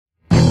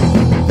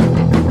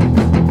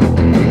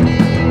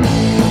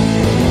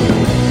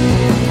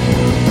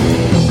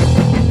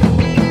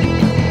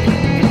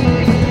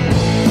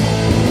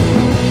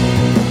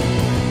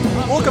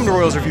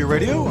Royals Review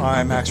Radio.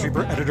 I'm Max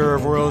Reaper, editor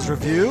of Royals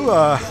Review.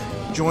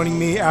 Joining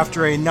me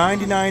after a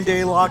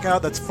 99-day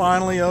lockout that's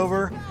finally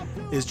over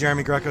is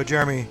Jeremy Greco.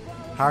 Jeremy,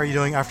 how are you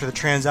doing after the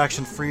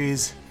transaction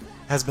freeze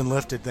has been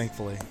lifted,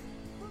 thankfully?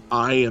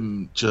 I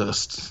am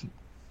just...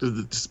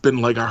 It's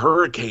been like a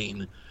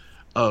hurricane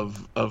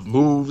of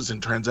moves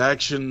and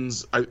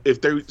transactions. If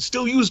they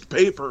still used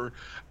paper,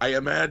 I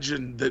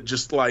imagine that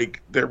just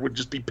like there would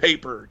just be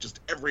paper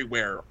just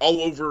everywhere, all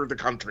over the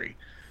country,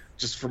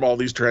 just from all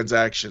these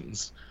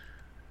transactions.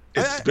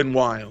 It's been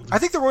wild. I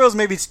think the Royals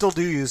maybe still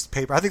do use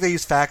paper. I think they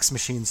use fax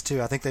machines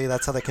too. I think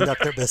that's how they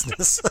conduct their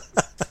business.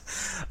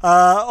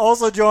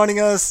 Also joining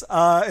us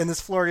in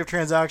this flurry of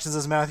transactions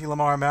is Matthew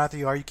Lamar.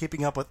 Matthew, are you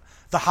keeping up with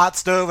the hot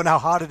stove and how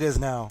hot it is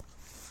now?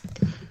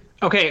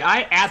 Okay,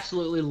 I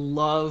absolutely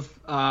love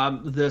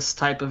this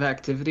type of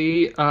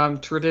activity.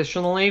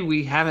 Traditionally,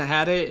 we haven't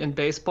had it in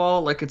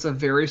baseball. Like, it's a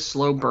very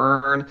slow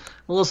burn. A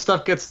little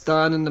stuff gets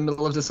done in the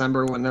middle of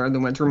December when they're in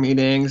the winter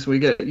meetings. We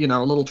get, a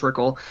little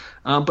trickle.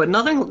 But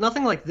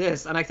nothing like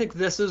this. And I think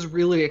this is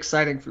really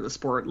exciting for the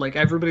sport. Like,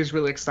 everybody's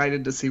really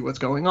excited to see what's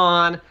going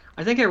on.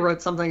 I think I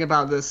wrote something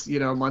about this,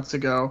 months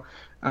ago.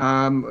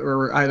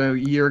 Or I don't know, a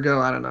year ago,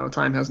 I don't know,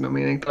 time has no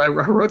meaning, but I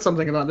wrote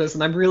something about this,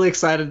 and I'm really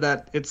excited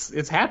that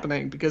it's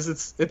happening because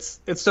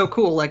it's so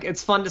cool. Like,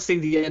 it's fun to see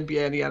the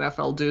NBA and the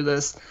NFL do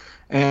this,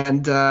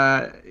 and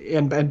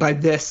by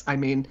this I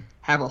mean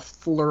have a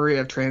flurry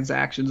of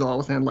transactions all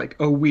within like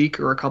a week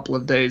or a couple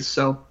of days.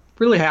 So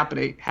really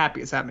happy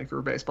it's happening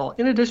for baseball,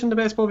 in addition to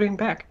baseball being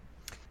back.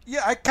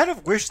 Yeah, I kind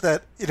of wish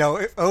that,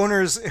 if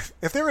owners,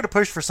 if they were to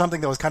push for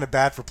something that was kind of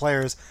bad for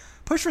players,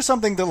 push for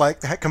something that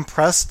like had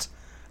compressed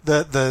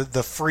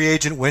the free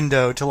agent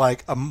window to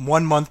like a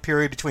 1 month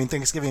period between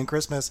Thanksgiving and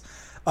Christmas.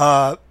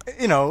 That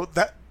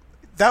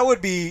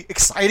would be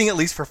exciting, at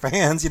least for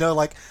fans.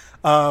 I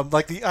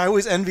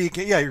always envy.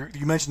 Yeah,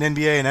 you mentioned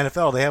NBA and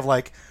NFL. They have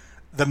like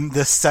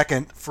the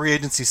second free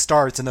agency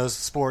starts in those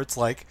sports.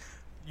 Like,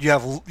 you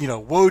have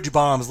Woj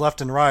bombs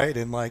left and right,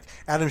 and like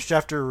Adam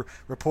Schefter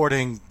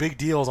reporting big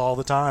deals all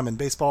the time. And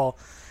baseball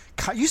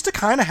used to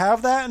kind of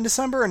have that in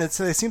December, and it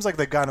seems like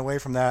they've gotten away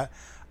from that.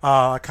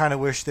 I kind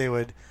of wish they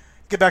would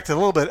get back to it a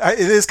little bit. It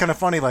is kind of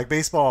funny, like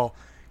baseball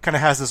kind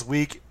of has this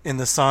week in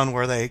the sun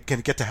where they can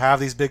get to have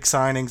these big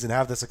signings and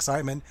have this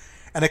excitement,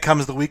 and it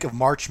comes the week of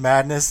March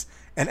Madness,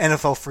 and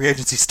NFL free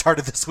agency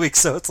started this week,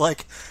 so it's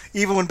like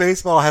even when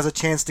baseball has a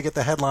chance to get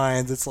the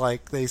headlines, it's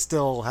like they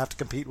still have to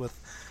compete with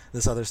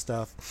this other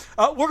stuff.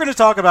 We're going to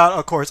talk about,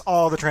 of course,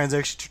 all the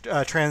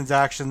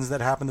transactions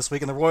that happened this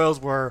week, and the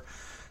Royals were,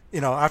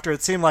 after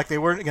it seemed like they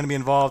weren't going to be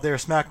involved, they were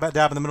smack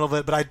dab in the middle of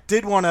it, but I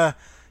did want to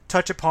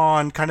touch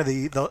upon kind of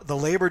the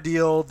labor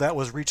deal that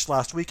was reached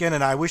last weekend,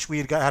 and I wish we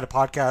had a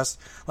podcast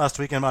last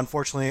weekend, but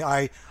unfortunately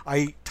I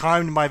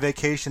timed my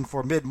vacation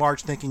for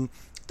mid-March thinking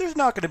there's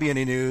not going to be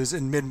any news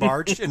in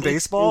mid-March in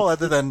baseball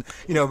other than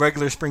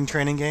regular spring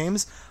training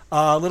games.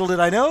 Little did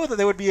I know that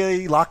there would be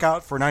a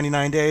lockout for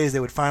 99 days. They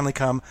would finally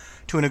come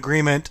to an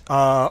agreement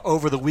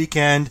over the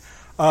weekend.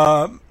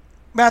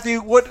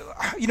 Matthew,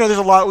 there's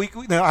a lot.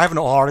 I have an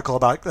article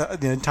about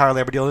the entire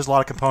labor deal. There's a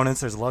lot of components.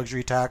 There's a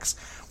luxury tax,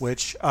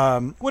 which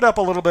went up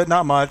a little bit,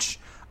 not much.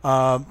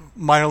 Minimum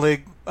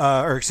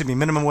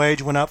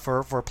wage went up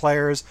for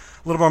players.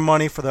 A little more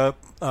money for the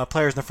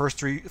players in the first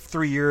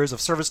three years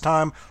of service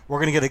time. We're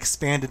going to get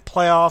expanded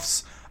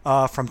playoffs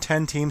from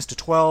 10 teams to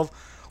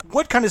 12.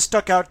 What kind of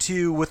stuck out to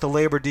you with the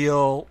labor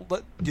deal?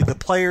 Did the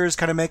players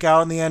kind of make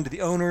out in the end? Did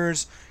the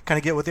owners kind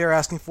of get what they're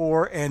asking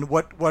for? And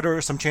what are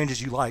some changes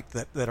you like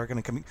that are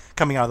going to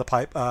coming out of the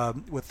pipe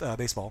with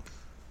baseball?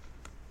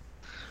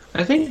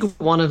 I think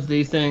one of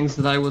the things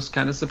that I was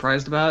kind of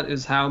surprised about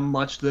is how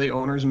much the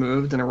owners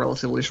moved in a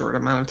relatively short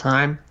amount of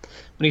time.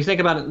 When you think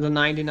about it, the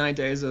 99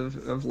 days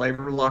of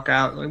labor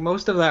lockout, like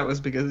most of that was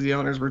because the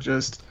owners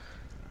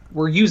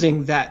were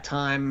using that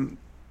time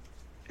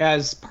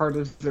as part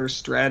of their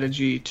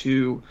strategy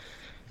to,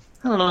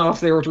 I don't know if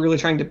they were really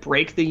trying to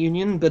break the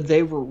union, but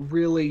they were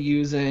really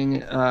using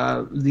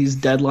these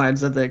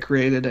deadlines that they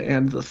created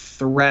and the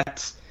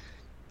threat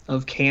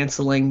of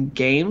canceling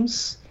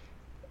games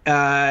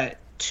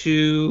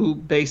to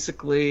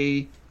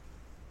basically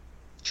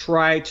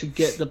try to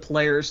get the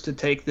players to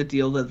take the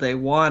deal that they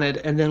wanted.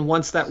 And then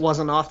once that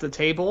wasn't off the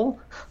table,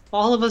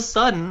 all of a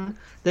sudden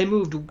they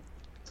moved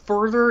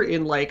further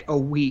in like a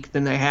week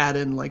than they had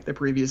in like the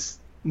previous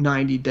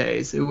 90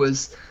 days. It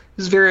was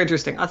very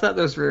interesting. I thought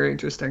that was very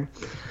interesting.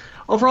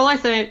 Overall, I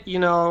think,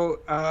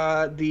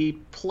 the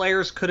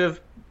players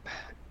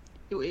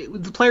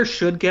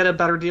should get a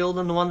better deal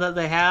than the one that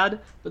they had.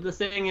 But the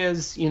thing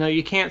is,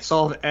 you can't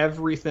solve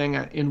everything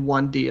in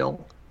one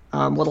deal.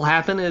 What'll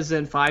happen is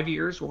in 5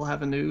 years, we'll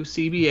have a new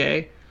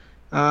CBA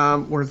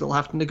where they'll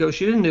have to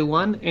negotiate a new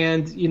one.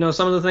 And,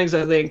 some of the things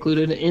that they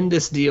included in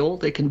this deal,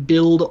 they can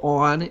build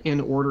on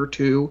in order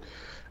to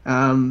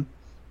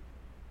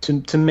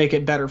make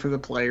it better for the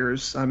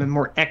players and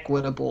more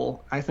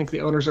equitable. I think the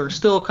owners are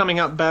still coming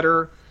out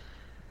better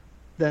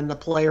than the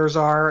players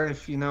are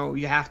if,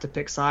 you have to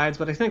pick sides.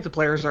 But I think the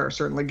players are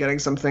certainly getting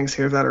some things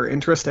here that are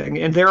interesting.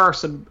 And there are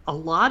a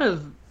lot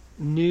of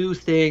new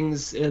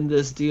things in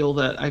this deal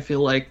that I feel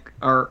like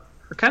are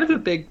kind of a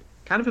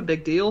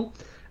big deal.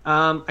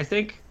 I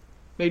think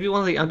maybe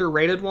one of the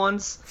underrated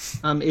ones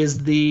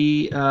is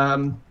the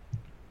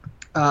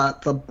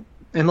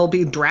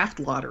MLB draft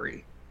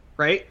lottery,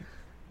 right?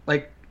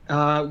 Like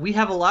we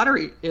have a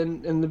lottery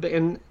in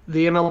the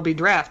MLB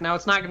draft. Now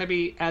it's not going to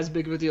be as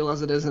big of a deal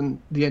as it is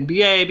in the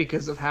NBA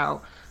because of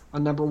how a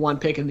number one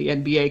pick in the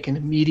NBA can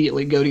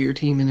immediately go to your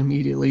team and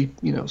immediately,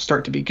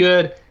 start to be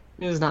good.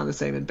 It is not the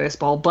same in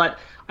baseball, but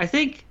I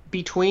think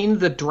between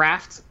the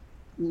draft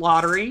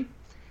lottery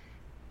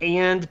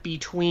and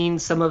between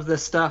some of the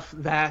stuff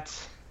that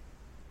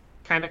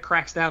kind of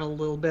cracks down a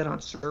little bit on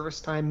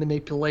service time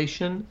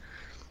manipulation,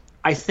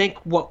 I think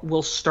what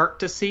we'll start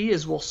to see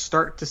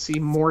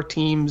more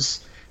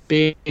teams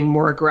being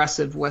more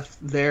aggressive with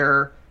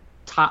their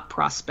top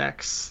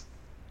prospects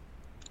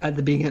at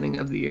the beginning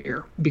of the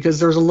year, because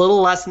there's a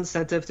little less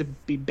incentive to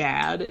be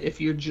bad if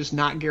you're just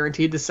not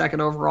guaranteed the second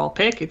overall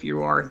pick if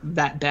you are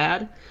that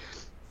bad,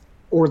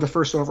 or the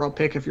first overall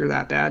pick if you're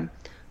that bad.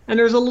 And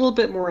there's a little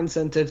bit more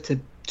incentive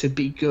to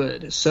be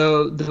good.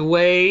 So the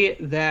way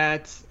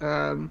that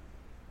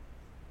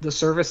the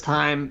service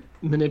time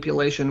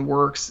manipulation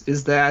works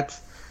is that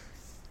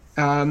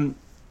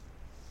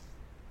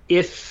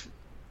if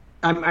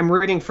I'm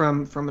reading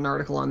from an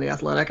article on The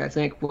Athletic. I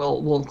think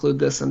we'll include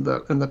this in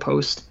the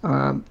post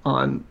on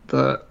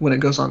when it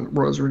goes on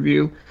Royals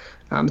Review.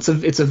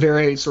 It's a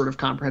very sort of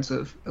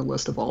comprehensive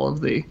list of all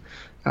of the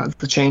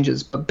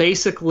changes. But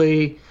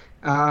basically,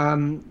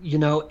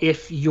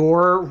 if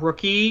your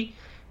rookie,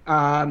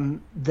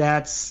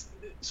 that's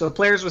so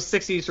players with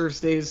 60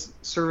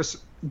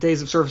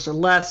 days of service or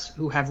less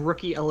who have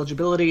rookie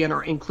eligibility and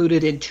are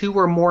included in 2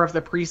 or more of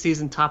the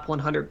preseason top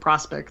 100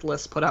 prospect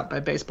lists put out by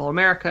Baseball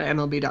America,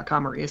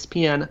 MLB.com, or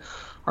ESPN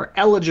are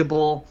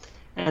eligible.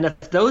 And if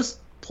those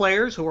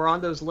players who are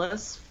on those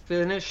lists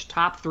finish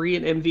top 3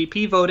 in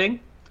MVP voting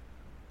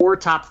or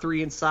top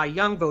 3 in Cy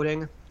Young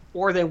voting,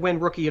 or they win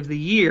Rookie of the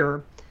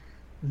Year,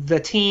 the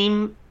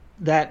team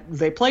that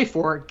they play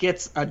for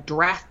gets a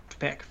draft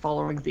pick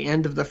following the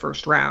end of the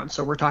first round.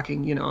 So we're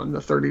talking, in the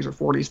 30s or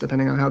 40s,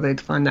 depending on how they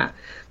define that.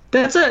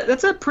 That's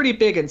a pretty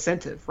big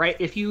incentive, right?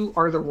 If you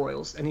are the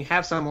Royals and you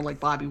have someone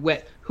like Bobby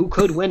Witt who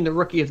could win the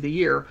Rookie of the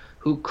Year,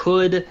 who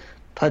could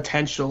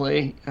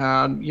potentially, get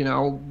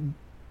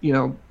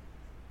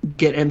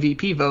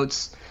MVP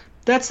votes,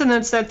 that's an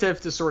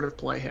incentive to sort of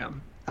play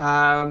him.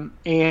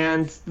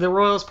 And the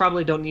Royals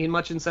probably don't need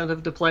much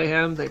incentive to play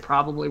him. They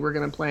probably were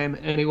going to play him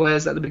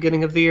anyways at the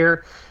beginning of the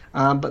year,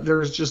 but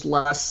there's just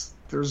less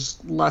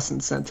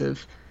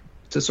incentive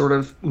to sort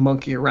of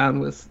monkey around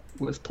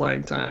with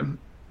playing time.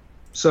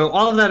 So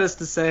all of that is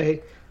to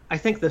say, I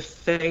think the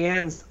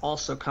fans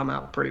also come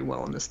out pretty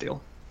well in this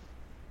deal.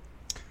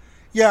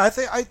 Yeah, I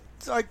think I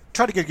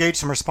tried to gauge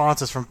some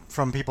responses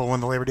from people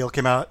when the labor deal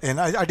came out, and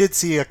I did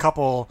see a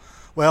couple.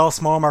 Well,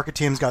 small market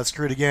teams got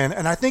screwed again,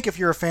 and I think if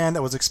you're a fan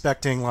that was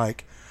expecting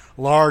like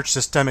large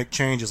systemic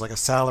changes like a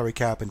salary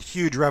cap and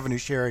huge revenue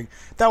sharing,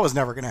 that was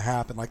never going to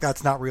happen. Like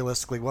that's not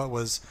realistically what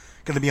was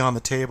going to be on the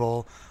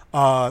table.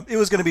 It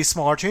was going to be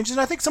smaller changes,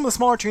 and I think some of the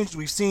smaller changes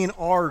we've seen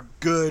are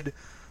good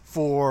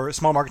for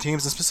small market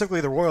teams, and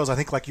specifically the Royals. I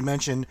think, like you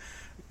mentioned,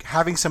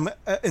 having some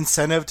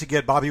incentive to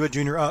get Bobby Witt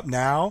Jr. up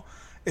now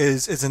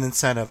is an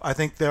incentive. I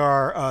think there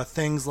are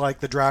things like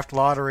the draft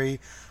lottery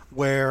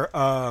where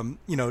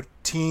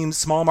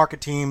small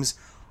market teams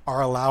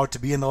are allowed to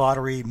be in the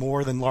lottery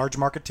more than large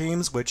market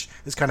teams, which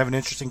is kind of an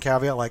interesting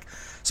caveat. Like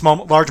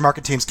large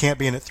market teams can't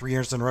be in it 3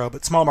 years in a row,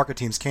 but small market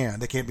teams can.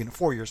 They can't be in it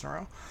 4 years in a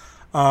row.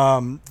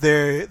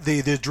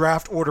 The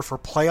draft order for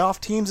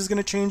playoff teams is going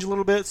to change a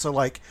little bit. So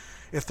like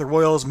if the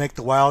Royals make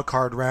the wild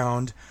card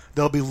round,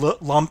 they'll be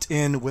lumped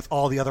in with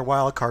all the other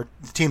wild card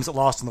teams that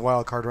lost in the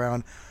wild card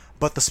round,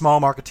 but the small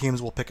market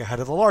teams will pick ahead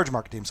of the large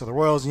market teams. So the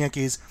Royals and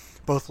Yankees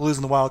both lose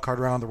in the wild card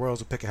round, the Royals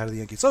will pick ahead of the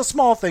Yankees. So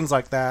small things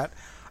like that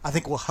I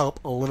think will help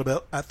a little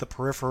bit at the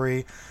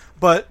periphery.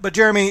 But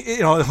Jeremy,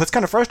 what's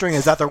kind of frustrating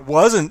is that there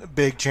wasn't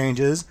big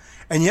changes,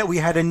 and yet we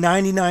had a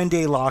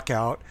 99-day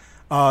lockout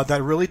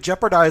that really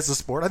jeopardized the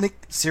sport. I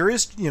think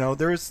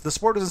the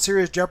sport was in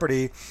serious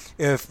jeopardy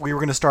if we were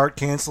going to start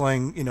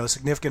canceling,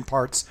 significant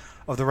parts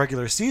of the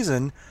regular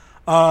season.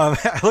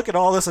 I look at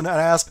all this and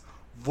I ask,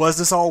 was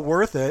this all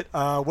worth it?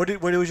 What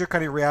was your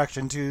kind of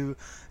reaction to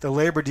the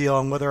labor deal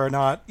and whether or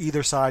not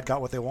either side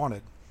got what they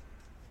wanted?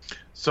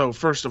 So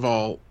first of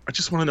all, I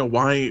just want to know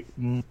why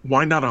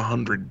not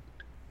 100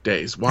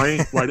 days?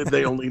 Why did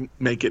they only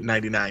make it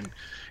 99?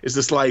 Is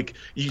this like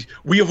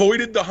we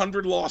avoided the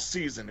 100 loss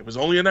season? It was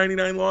only a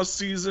 99 loss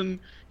season.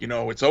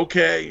 It's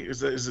okay.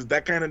 Is it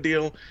that kind of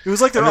deal? It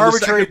was like their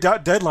arbitrary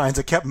deadlines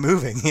that kept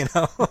moving.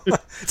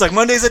 It's like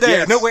Monday's a day.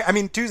 Yes. No, wait. I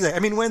mean Tuesday. I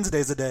mean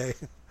Wednesday's a day.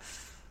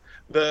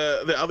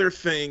 The other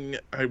thing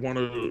I want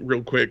to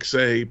real quick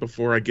say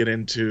before I get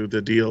into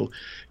the deal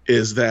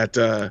is that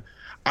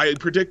I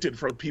predicted,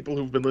 for people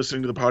who've been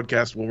listening to the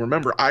podcast will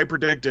remember, I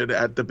predicted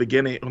at the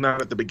beginning, well,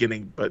 not at the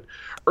beginning, but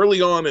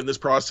early on in this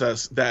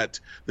process, that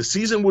the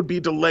season would be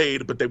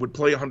delayed, but they would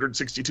play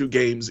 162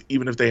 games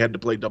even if they had to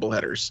play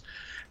doubleheaders.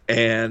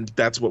 And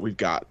that's what we've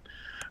got.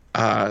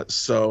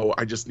 So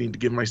I just need to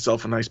give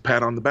myself a nice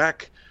pat on the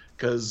back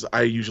because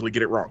I usually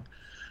get it wrong.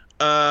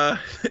 But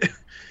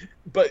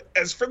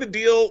as for the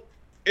deal,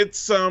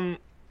 it's I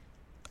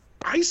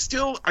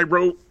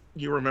wrote,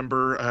 you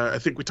remember, I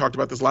think we talked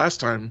about this last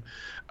time.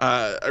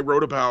 I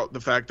wrote about the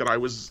fact that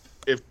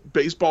if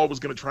baseball was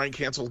going to try and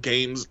cancel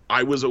games,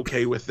 I was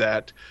okay with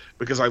that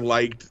because I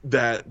liked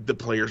that the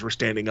players were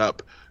standing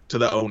up to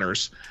the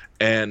owners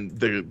and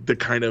the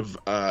kind of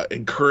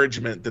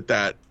encouragement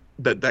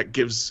that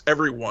gives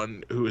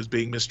everyone who is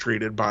being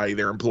mistreated by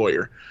their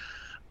employer.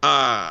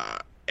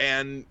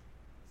 And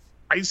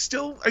I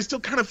still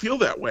kind of feel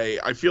that way.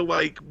 I feel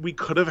like we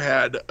could have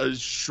had a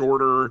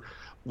shorter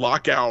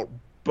lockout,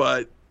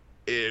 but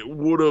it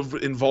would have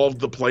involved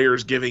the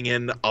players giving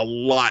in a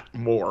lot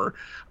more.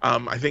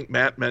 I think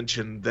Matt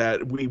mentioned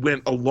that we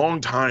went a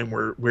long time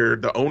where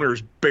the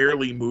owners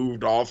barely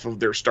moved off of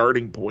their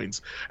starting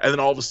points, and then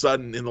all of a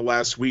sudden in the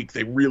last week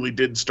they really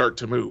did start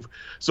to move.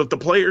 So if the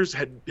players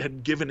had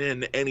given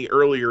in any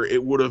earlier,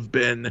 it would have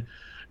been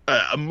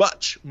a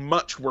much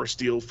worse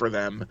deal for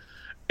them.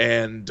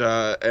 And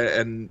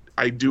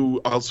I do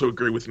also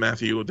agree with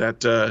Matthew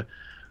that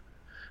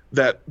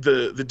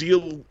the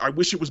deal, I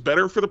wish it was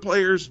better for the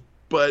players,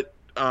 but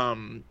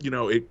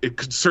it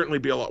could certainly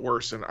be a lot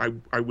worse, and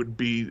I would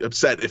be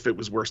upset if it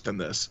was worse than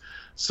this.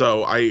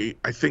 So I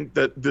think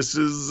that this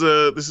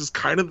is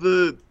kind of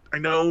I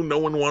know no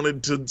one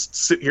wanted to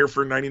sit here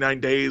for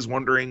 99 days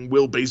wondering,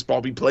 will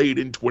baseball be played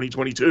in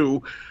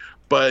 2022,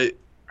 but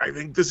I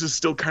think this is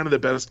still kind of the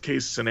best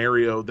case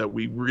scenario that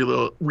we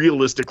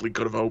realistically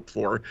could have hoped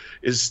for,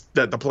 is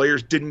that the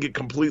players didn't get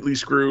completely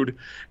screwed,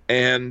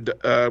 and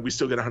we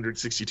still get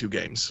 162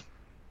 games.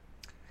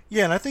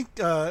 Yeah, and I think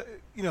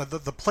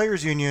the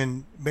players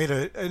union made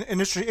an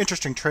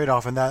interesting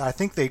trade-off in that I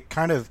think they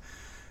kind of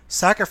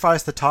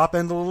sacrificed the top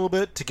end a little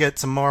bit to get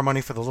some more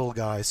money for the little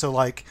guys. So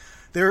like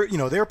they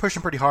were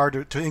pushing pretty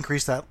hard to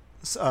increase that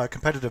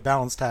competitive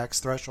balance tax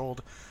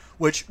threshold,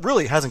 which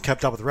really hasn't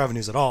kept up with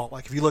revenues at all.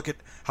 Like if you look at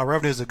how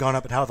revenues have gone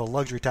up and how the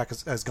luxury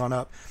tax has gone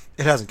up,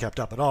 it hasn't kept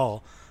up at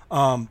all.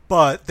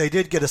 But they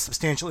did get a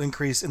substantial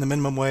increase in the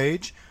minimum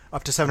wage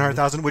up to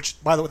 $700,000,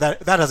 which, by the way,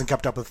 that hasn't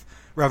kept up with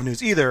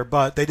revenues either.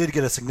 But they did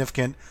get a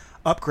significant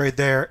upgrade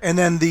there. And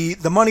then the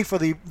money for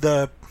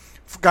the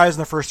guys in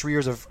the first 3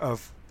 years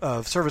of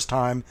service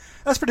time,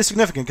 that's pretty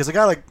significant because a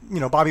guy like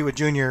Bobby Witt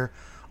Jr.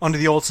 under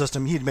the old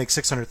system, he'd make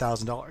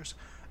 $600,000,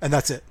 and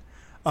that's it.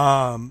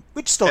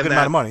 Which is still a good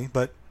amount of money,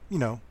 but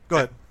go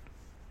ahead.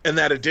 And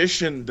that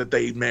addition that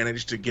they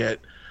managed to get,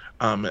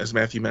 as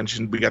Matthew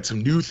mentioned, we got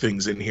some new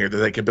things in here that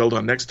they can build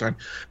on next time.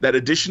 That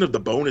addition of the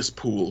bonus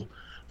pool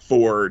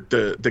for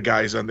the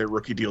guys on their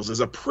rookie deals is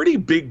a pretty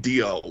big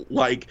deal.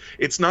 Like,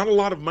 it's not a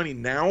lot of money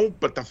now,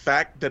 but the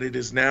fact that it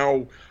is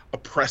now a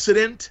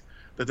precedent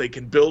that they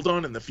can build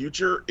on in the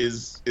future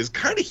is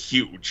kind of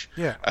huge.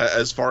 Yeah.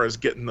 As far as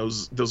getting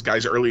those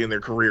guys early in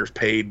their careers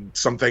paid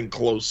something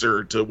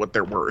closer to what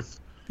they're worth.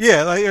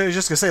 Yeah, I was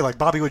just gonna say, like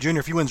Bobby Witt Jr.,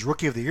 if he wins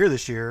Rookie of the Year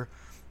this year,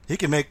 he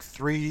can make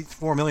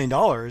 $3-4 million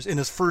in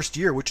his first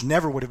year, which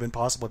never would have been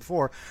possible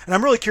before. And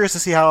I'm really curious to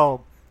see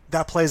how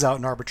that plays out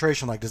in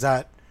arbitration. Like,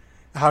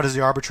 how does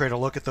the arbitrator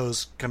look at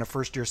those kind of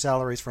first year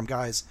salaries from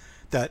guys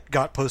that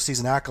got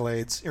postseason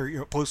accolades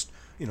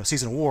or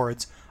season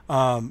awards?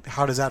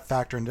 How does that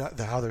factor into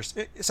how their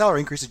salary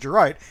increases? You're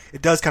right;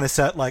 it does kind of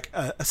set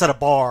set a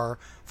bar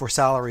for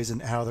salaries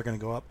and how they're going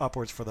to go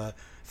upwards for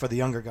the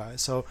younger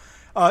guys. So.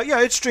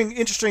 Interesting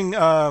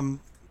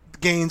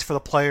gains for the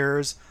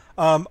players.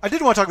 I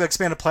did want to talk about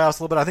expanded playoffs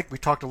a little bit. I think we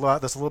talked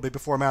about this a little bit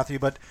before, Matthew,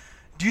 but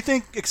do you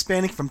think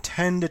expanding from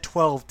 10 to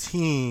 12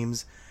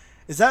 teams,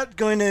 is that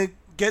going to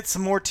get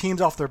some more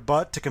teams off their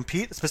butt to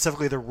compete,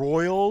 specifically the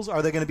Royals?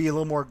 Are they going to be a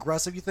little more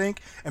aggressive, you think?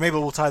 And maybe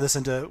we'll tie this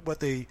into what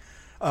they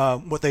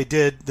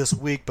did this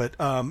week, but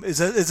is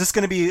this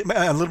going to be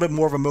a little bit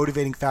more of a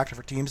motivating factor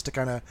for teams to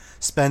kind of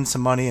spend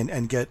some money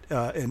and get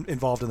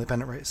involved in the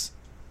pennant race?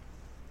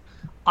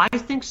 I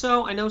think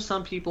so. I know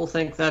some people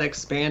think that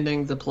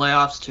expanding the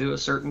playoffs to a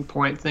certain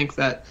point think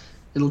that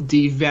it'll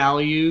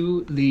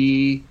devalue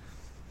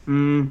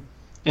and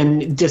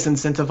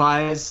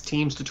disincentivize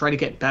teams to try to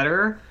get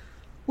better,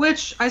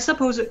 which I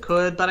suppose it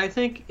could, but I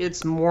think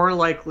it's more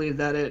likely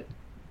that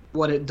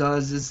what it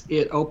does is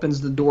it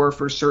opens the door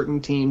for certain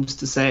teams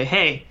to say,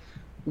 hey,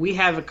 we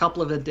have a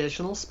couple of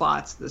additional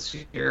spots this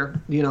year.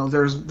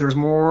 There's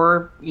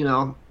more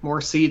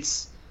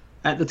seats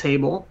at the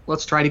table.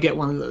 Let's try to get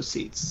one of those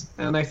seats.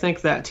 And I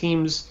think that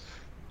teams,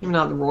 maybe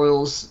not the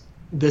Royals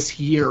this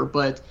year,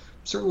 but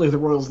certainly the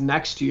Royals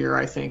next year,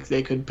 I think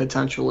they could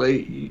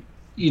potentially,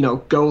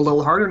 go a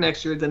little harder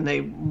next year than they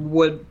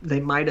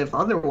might have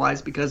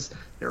otherwise, because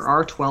there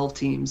are 12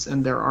 teams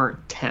and there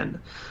aren't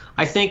 10.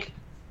 I think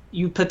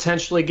you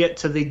potentially get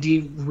to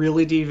the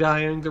really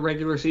devaluing the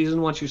regular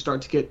season once you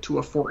start to get to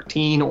a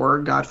 14 or,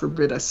 God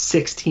forbid, a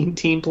 16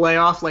 team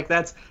playoff. Like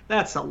that's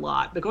a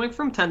lot. But going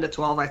from 10 to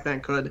 12, I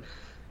think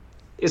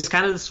is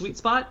kind of the sweet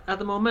spot at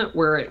the moment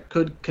where it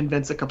could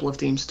convince a couple of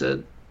teams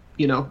to,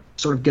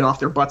 sort of get off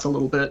their butts a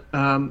little bit.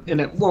 And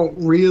it won't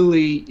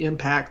really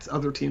impact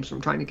other teams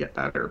from trying to get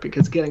better,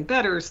 because getting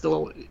better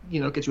still,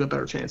 gets you a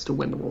better chance to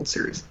win the World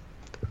Series.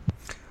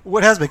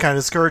 What has been kind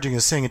of discouraging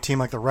is seeing a team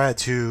like the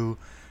Reds who,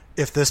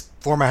 if this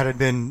format had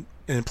been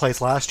in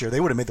place last year, they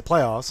would have made the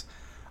playoffs.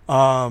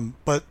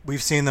 But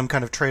we've seen them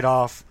kind of trade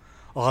off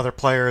a lot of their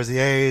players. The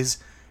A's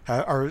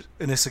are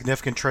in a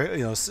significant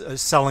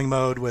selling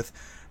mode with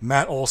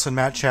Matt Olson,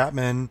 Matt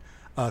Chapman,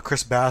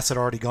 Chris Bassett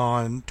already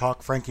gone.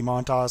 Talk Frankie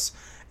Montas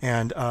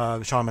and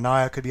Sean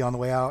Manaea could be on the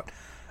way out.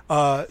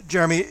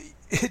 Jeremy,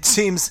 it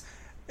seems,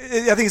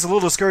 I think it's a little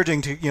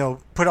discouraging to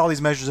put all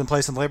these measures in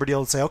place in the labor deal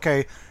and say,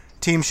 okay,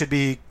 teams should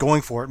be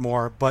going for it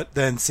more, but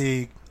then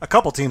see a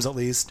couple teams at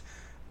least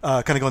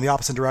kind of go in the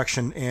opposite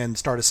direction and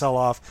start a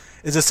sell-off.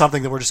 Is this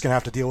something that we're just going to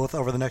have to deal with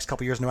over the next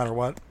couple of years no matter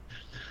what?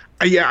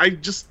 Yeah, I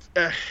just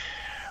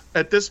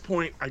at this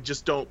point, I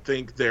just don't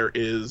think there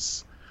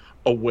is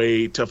a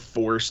way to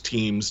force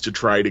teams to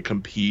try to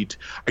compete.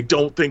 I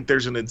don't think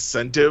there's an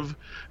incentive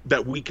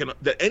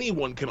that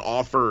anyone can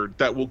offer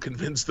that will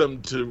convince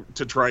them to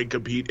try and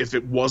compete if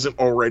it wasn't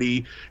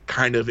already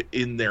kind of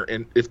in there,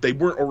 and if they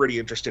weren't already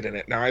interested in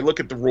it. Now I look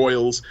at the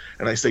Royals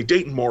and I say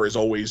Dayton Moore is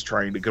always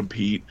trying to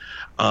compete,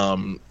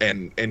 and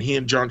he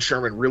and John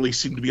Sherman really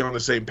seem to be on the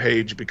same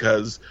page,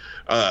 because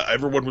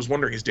everyone was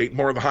wondering, is Dayton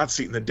Moore in the hot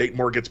seat, and then Dayton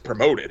Moore gets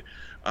promoted.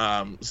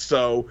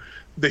 So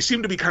they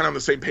seem to be kind of on the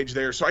same page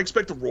there. So I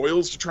expect the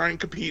Royals to try and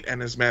compete.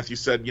 And as Matthew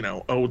said, they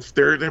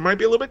might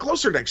be a little bit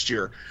closer next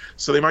year,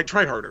 so they might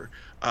try harder.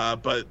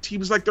 But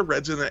teams like the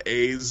Reds and the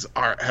A's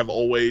have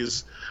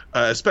always,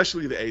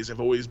 especially the A's, have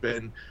always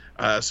been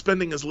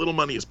spending as little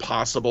money as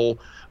possible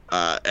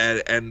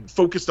and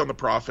focused on the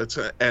profits.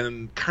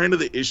 And kind of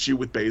the issue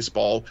with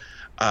baseball,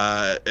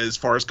 as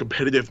far as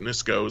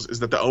competitiveness goes, is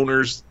that the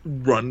owners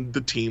run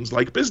the teams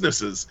like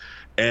businesses.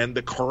 And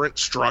the current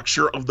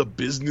structure of the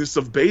business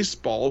of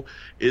baseball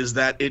is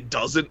that it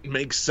doesn't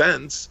make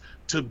sense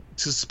to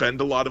spend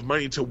a lot of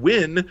money to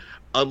win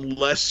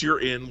unless you're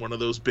in one of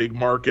those big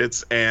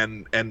markets,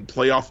 and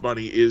playoff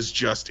money is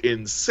just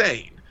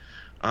insane.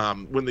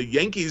 When the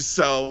Yankees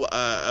sell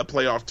a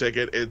playoff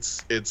ticket,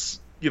 it's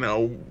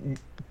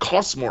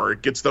costs more.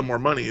 It gets them more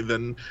money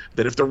than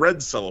if the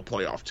Reds sell a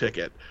playoff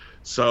ticket.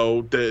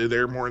 So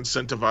they're more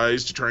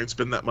incentivized to try and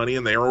spend that money,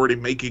 and they're already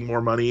making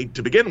more money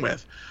to begin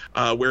with.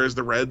 Whereas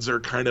the Reds are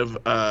kind of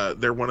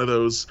they're one of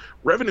those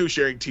revenue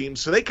sharing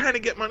teams, so they kind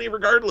of get money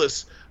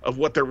regardless of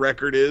what their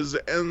record is,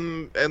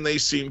 and they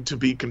seem to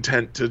be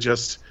content to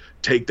just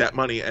take that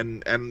money.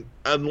 And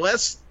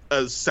unless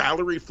a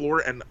salary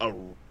floor and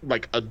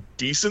a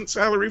decent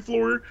salary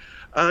floor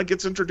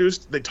gets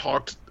introduced, they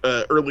talked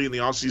early in the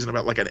offseason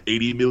about like an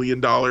 $80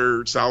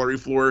 million salary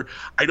floor.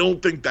 I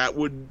don't think that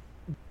would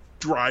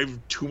drive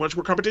too much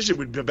more competition. It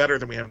would be better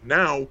than we have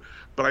now,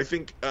 but I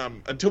think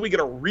until we get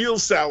a real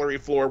salary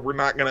floor, we're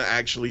not going to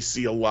actually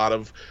see a lot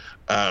of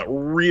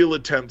real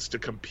attempts to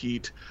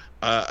compete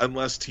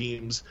unless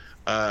teams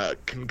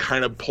can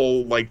kind of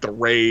pull like the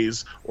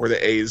Rays or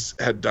the A's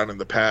had done in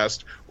the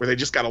past, where they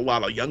just got a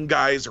lot of young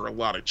guys or a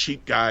lot of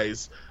cheap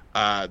guys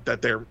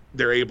that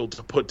they're able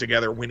to put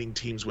together winning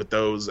teams with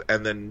those,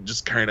 and then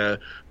just kind of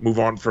move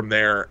on from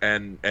there.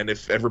 And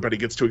if everybody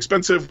gets too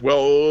expensive,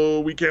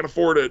 well, we can't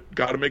afford it,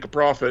 got to make a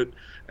profit,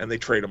 and they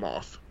trade them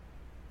off.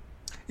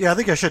 Yeah, I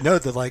think I should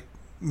note that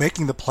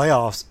making the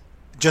playoffs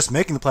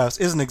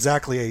isn't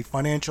exactly a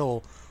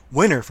financial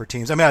winner for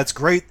teams. I mean, it's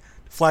great,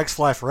 flags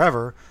fly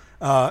forever,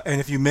 and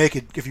if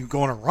you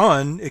go on a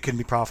run, it can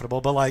be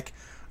profitable. But I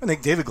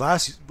think David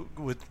Glass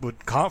would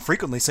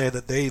frequently say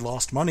that they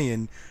lost money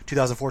in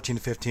 2014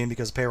 to 15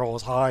 because payroll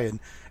was high,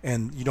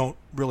 and you don't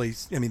really.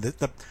 I mean,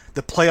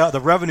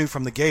 the revenue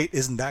from the gate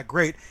isn't that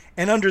great.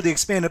 And under the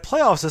expanded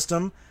playoff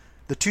system,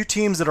 the two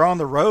teams that are on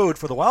the road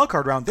for the wild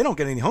card round, they don't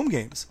get any home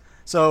games.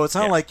 So it's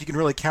not like you can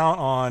really count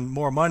on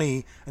more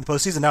money in the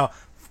postseason. Now,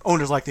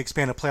 owners like the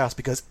expanded playoffs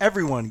because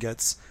everyone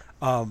gets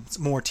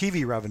more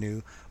TV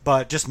revenue,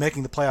 but just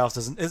making the playoffs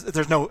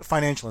there's no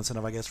financial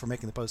incentive, I guess, for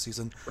making the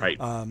postseason. Right.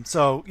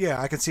 So, yeah,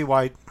 I can see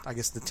why, I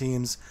guess, the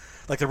teams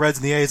like the Reds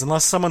and the A's,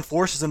 unless someone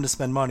forces them to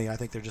spend money, I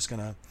think they're just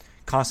going to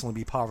constantly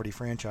be poverty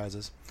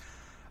franchises.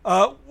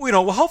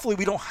 Hopefully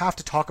we don't have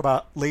to talk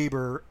about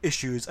labor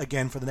issues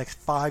again for the next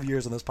 5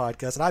 years on this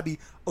podcast, and I'd be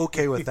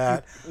okay with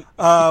that.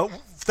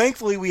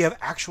 Thankfully, we have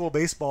actual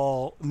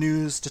baseball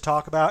news to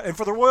talk about. And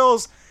for the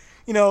Royals,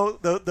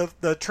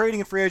 the trading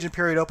and free agent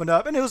period opened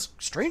up, and it was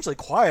strangely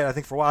quiet, I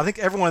think, for a while. I think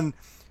everyone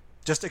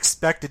just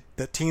expected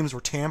that teams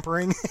were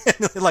tampering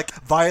and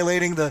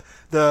violating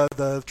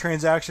the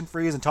transaction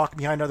freeze and talking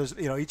behind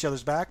each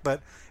other's back.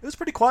 But it was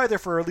pretty quiet there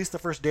for at least the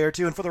first day or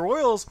two. And for the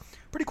Royals,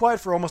 pretty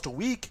quiet for almost a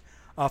week.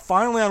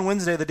 Finally, on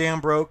Wednesday, the dam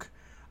broke.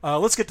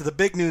 Let's get to the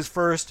big news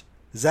first.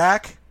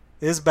 Zach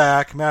is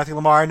back. Matthew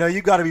Lamar, I know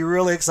you've got to be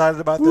really excited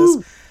about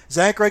this.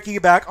 Zach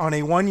Greinke back on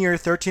a 1-year,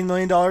 $13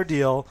 million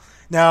deal.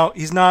 Now,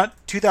 he's not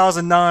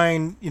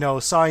 2009,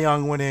 Cy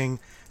Young winning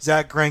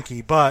Zach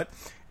Greinke, but,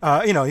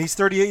 he's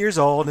 38 years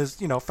old, and his,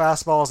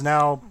 fastball is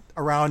now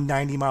around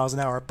 90 miles an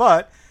hour,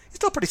 but he's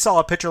still a pretty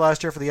solid pitcher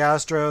last year for the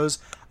Astros.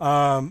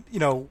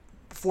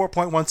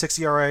 4.16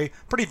 ERA,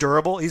 pretty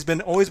durable. He's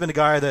always been a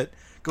guy that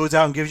goes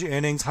out and gives you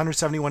innings,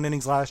 171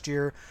 innings last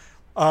year.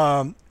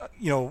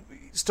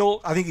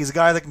 Still, I think he's a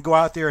guy that can go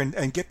out there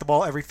and get the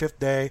ball every fifth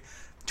day.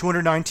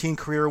 219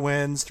 career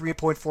wins,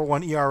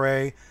 3.41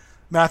 ERA.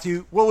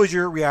 Matthew, what was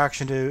your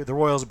reaction to the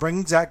Royals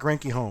bringing Zach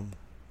Greinke home?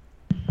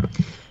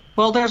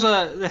 Well, there's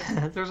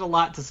a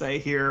lot to say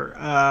here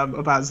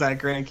about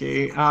Zach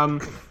Greinke.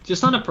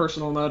 Just on a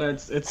personal note,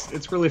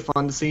 it's really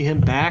fun to see him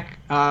back.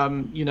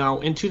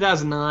 In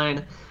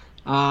 2009,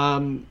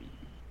 I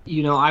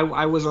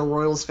was a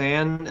Royals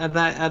fan at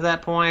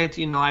that point.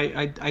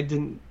 I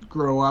didn't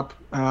grow up.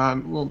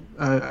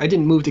 I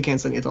didn't move to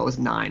Kansas City until I was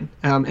 9,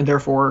 and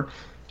therefore,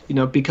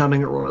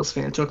 becoming a Royals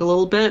fan took a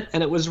little bit.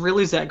 And it was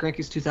really Zach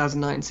Greinke's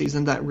 2009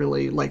 season that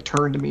really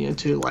turned me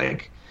into a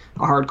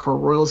hardcore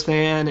Royals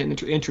fan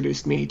and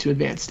introduced me to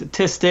advanced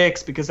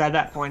statistics, because at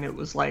that point it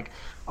was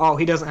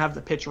he doesn't have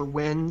the pitcher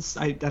wins.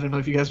 I don't know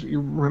if you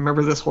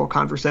remember this whole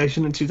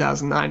conversation in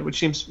 2009, which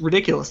seems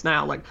ridiculous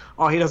now.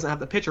 He doesn't have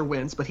the pitcher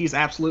wins, but he's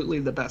absolutely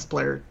the best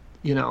player,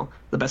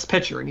 the best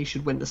pitcher, and he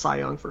should win the Cy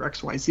Young for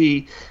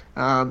XYZ.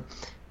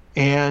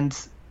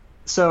 And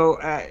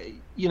so,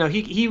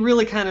 he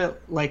really kind of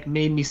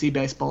made me see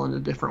baseball in a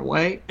different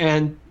way.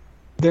 And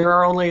there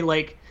are only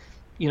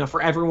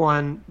for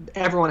everyone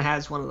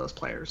has one of those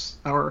players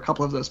or a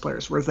couple of those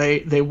players where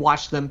they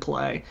watched them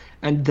play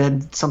and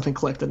then something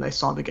clicked and they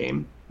saw the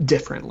game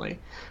differently.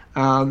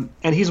 And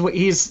he's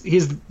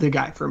the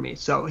guy for me.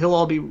 So he'll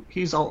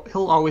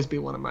always be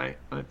one of my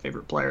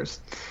favorite players.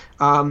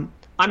 I'm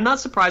not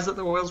surprised that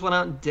the Royals went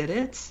out and did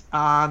it.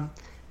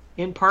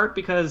 In part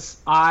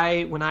because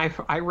when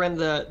I ran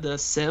the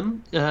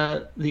sim,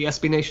 the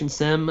SB Nation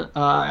sim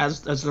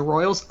as the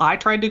Royals, I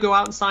tried to go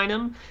out and sign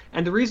him,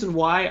 and the reason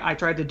why I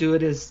tried to do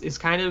it is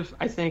kind of,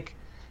 I think,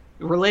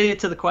 related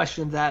to the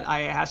question that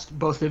I asked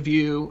both of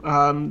you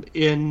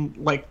in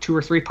 2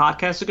 or 3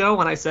 podcasts ago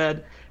when I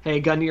said, "Hey,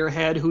 gun to your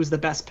head, who's the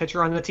best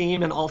pitcher on the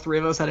team?" and all 3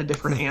 of us had a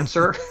different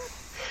answer.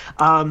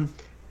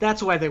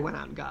 That's why they went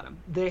out and got him.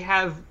 They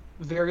have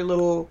very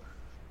little.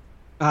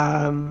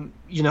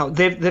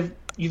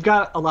 You've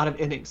got a lot of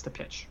innings to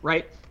pitch,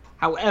 right?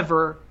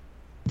 However,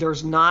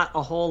 there's not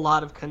a whole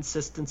lot of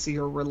consistency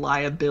or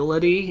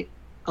reliability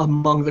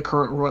among the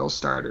current Royals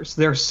starters.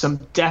 There's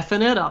some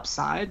definite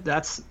upside,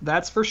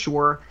 that's for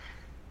sure,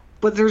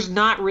 but there's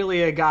not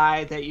really a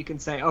guy that you can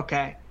say,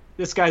 okay,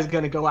 this guy's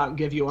going to go out and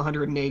give you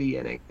 180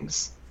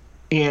 innings,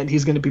 and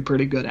he's going to be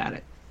pretty good at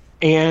it.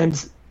 And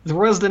the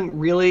Royals didn't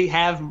really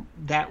have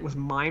that with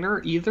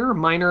Minor either.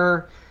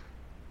 Minor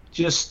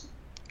just...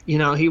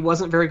 he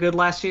wasn't very good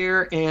last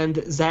year,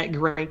 and Zach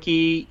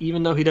Greinke,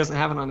 even though he doesn't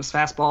have it on his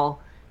fastball,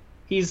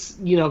 he's,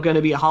 going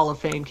to be a Hall of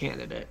Fame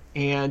candidate,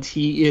 and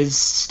he is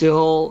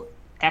still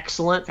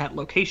excellent at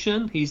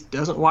location. He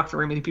doesn't walk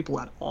very many people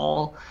at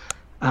all.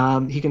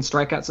 He can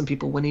strike out some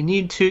people when he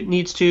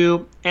needs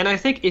to, and I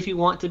think if you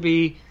want to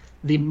be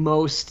the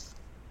most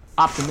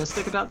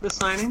optimistic about this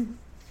signing,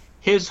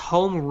 his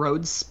home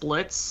road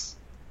splits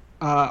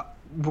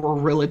were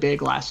really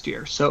big last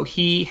year. So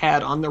he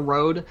had on the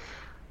road,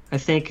 I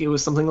think it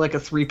was something like a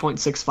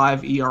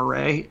 3.65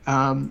 ERA,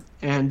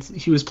 and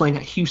he was playing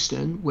at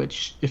Houston,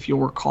 which, if you'll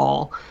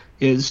recall,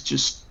 is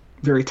just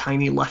very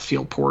tiny left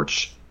field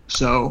porch.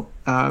 So,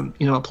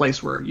 a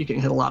place where you can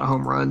hit a lot of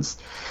home runs.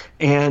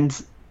 And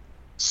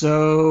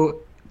so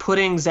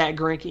putting Zach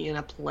Greinke in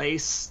a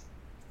place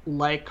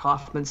like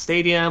Kauffman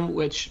Stadium,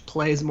 which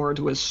plays more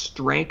to his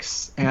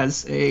strengths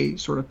as a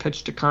sort of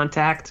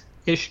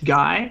pitch-to-contact-ish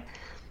guy,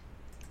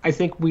 I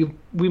think we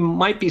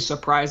might be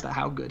surprised at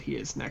how good he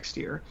is next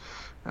year.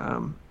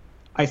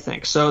 I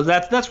think so.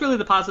 That's really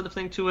the positive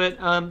thing to it.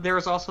 There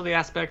is also the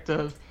aspect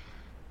of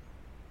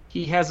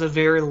he has a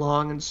very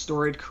long and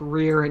storied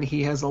career, and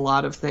he has a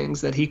lot of things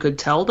that he could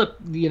tell the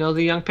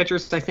young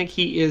pitchers. I think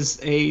he is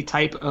a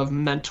type of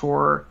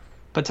mentor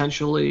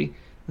potentially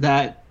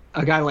that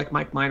a guy like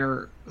Mike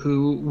Minor,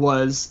 who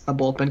was a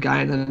bullpen guy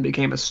and then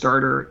became a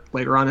starter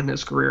later on in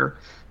his career,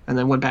 and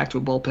then went back to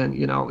a bullpen,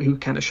 he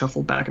kind of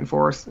shuffled back and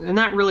forth. And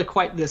not really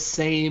quite the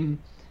same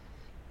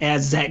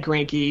as Zach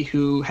Greinke,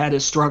 who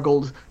had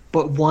struggled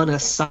but won a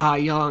Cy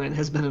Young and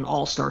has been an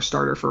all-star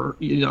starter for,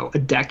 a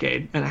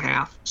decade and a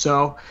half.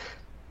 So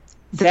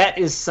that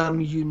is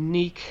some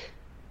unique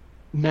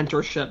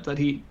mentorship that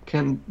he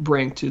can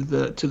bring to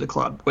the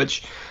club,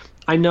 which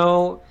I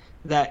know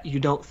that you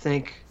don't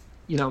think,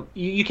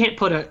 you can't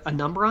put a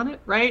number on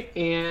it, right?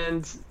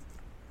 And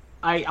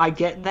I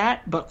get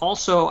that, but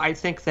also I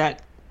think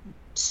that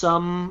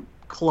some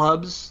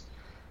clubs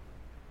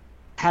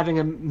having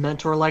a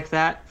mentor like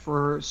that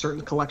for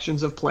certain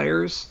collections of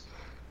players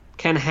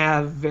can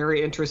have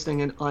very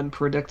interesting and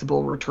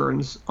unpredictable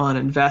returns on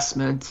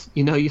investment.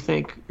 You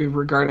think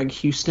regarding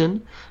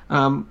Houston,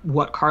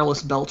 what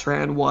Carlos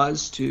Beltran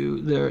was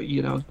to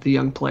the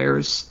young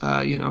players,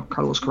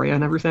 Carlos Correa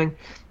and everything.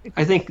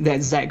 I think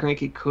that Zach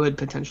Greinke could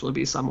potentially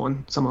be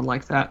someone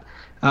like that,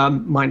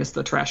 minus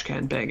the trash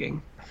can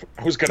banging.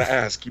 I was going to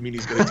ask, you mean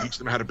he's going to teach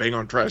them how to bang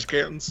on trash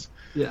cans?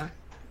 Yeah.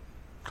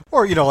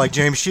 Or, like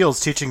James Shields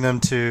teaching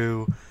them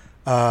to,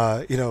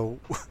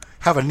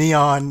 have a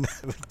neon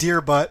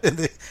deer butt in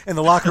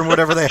the locker room,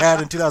 whatever they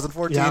had in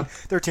 2014,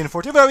 13 and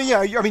 14. But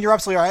you're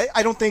absolutely right.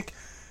 I don't think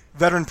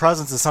veteran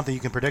presence is something you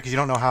can predict because you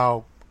don't know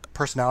how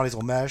personalities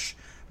will mesh.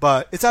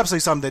 But it's absolutely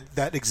something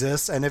that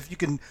exists. And if you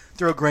can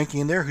throw Greinke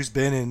in there, who's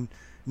been in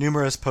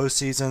numerous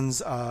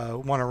postseasons,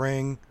 won a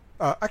ring.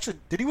 Actually,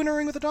 did he win a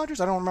ring with the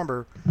Dodgers? I don't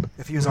remember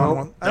if he was on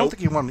one. I don't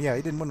think he won. Yeah,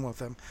 he didn't win one with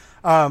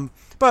them.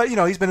 But,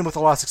 he's been with a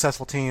lot of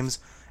successful teams.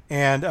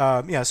 And,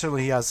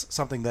 certainly he has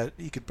something that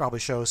he could probably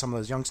show some of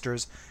those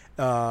youngsters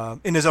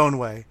in his own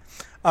way.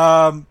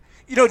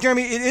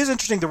 Jeremy, it is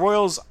interesting. The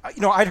Royals,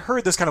 I'd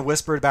heard this kind of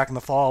whispered back in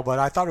the fall, but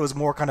I thought it was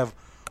more kind of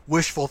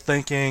wishful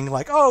thinking,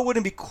 like, oh,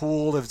 wouldn't it be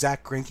cool if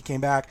Zach Greinke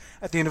came back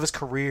at the end of his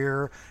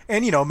career?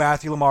 And,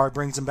 Matthew Lamar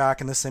brings him back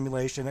in the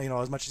simulation,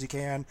 as much as he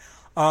can.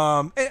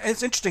 And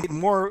it's interesting.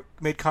 Moore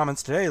made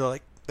comments today,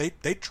 like,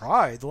 they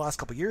tried the last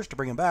couple of years to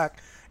bring him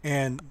back,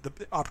 and the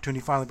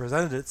opportunity finally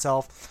presented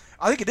itself.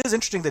 I think it is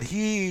interesting that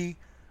he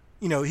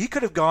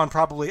could have gone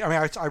probably. I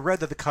mean, I read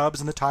that the Cubs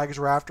and the Tigers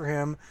were after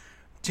him,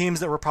 teams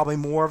that were probably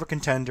more of a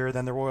contender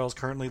than the Royals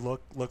currently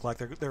look like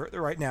they're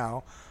right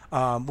now.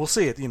 We'll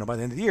see it, by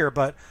the end of the year.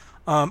 But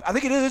I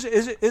think it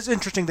is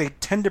interesting. They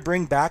tend to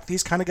bring back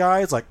these kind of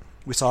guys. Like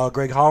we saw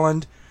Greg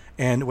Holland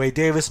and Wade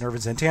Davis and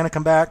Irvin Santana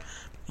come back.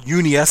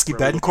 Yuniesky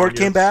Betancourt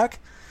came back.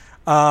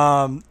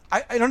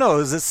 I don't know.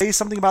 Does it say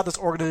something about this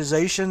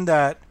organization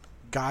that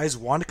guys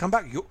want to come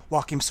back?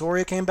 Joakim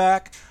Soria came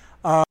back.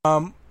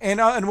 And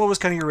what was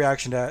kind of your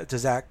reaction to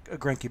Zach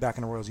Greinke back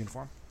in a Royals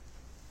uniform?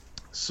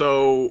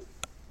 So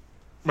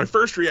my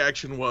first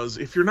reaction was,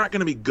 if you're not going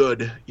to be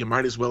good, you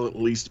might as well at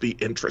least be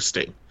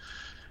interesting.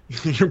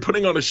 You're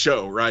putting on a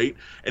show, right?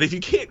 And if you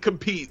can't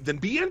compete, then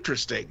be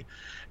interesting.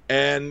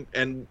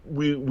 And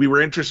we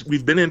were interested.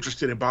 We've been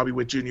interested in Bobby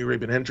Witt Jr. We've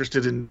been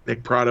interested in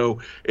Nick Pratto,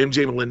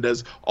 MJ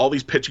Melendez, all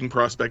these pitching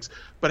prospects.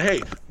 But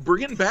hey,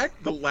 bringing back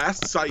the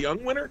last Cy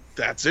Young winner,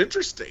 that's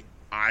interesting.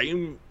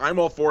 I'm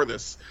all for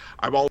this.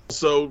 I'm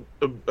also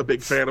a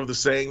big fan of the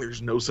saying,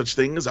 there's no such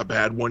thing as a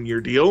bad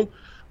one-year deal.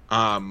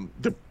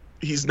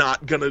 He's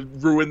not going to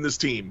ruin this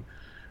team,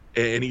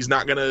 and he's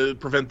not going to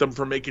prevent them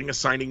from making a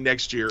signing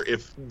next year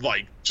if,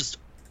 just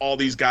all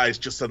these guys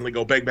just suddenly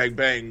go bang, bang,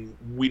 bang,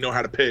 we know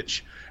how to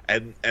pitch,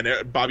 and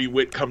Bobby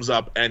Witt comes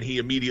up and he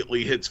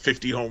immediately hits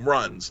 50 home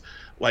runs.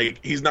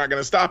 He's not going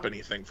to stop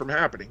anything from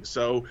happening.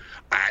 So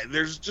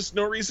there's just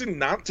no reason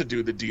not to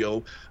do the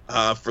deal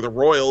for the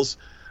Royals.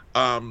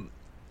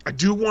 I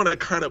do want to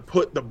kind of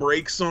put the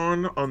brakes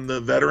on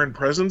the veteran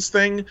presence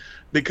thing,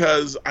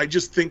 because I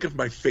just think of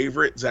my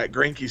favorite Zach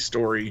Greinke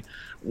story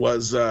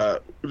was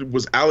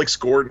Alex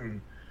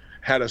Gordon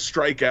had a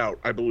strikeout,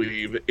 I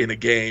believe, in a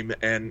game,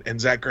 and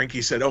Zach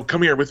Greinke said, "Oh,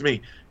 come here with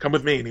me, come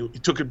with me," and he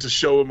took him to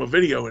show him a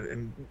video,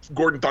 and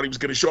Gordon thought he was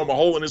going to show him a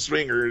hole in his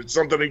swing or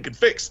something he could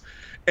fix,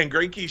 and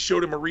Greinke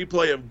showed him a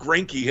replay of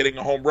Greinke hitting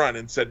a home run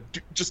and said,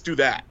 "Just do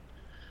that."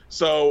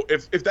 So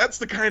if that's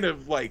the kind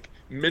of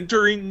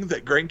mentoring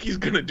that Greinke's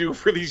going to do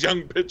for these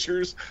young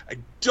pitchers, I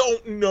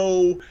don't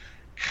know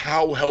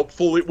how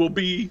helpful it will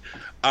be,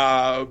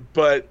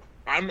 but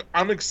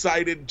I'm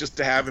excited just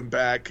to have him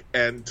back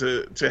and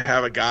to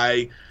have a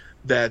guy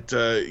that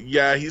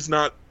he's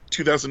not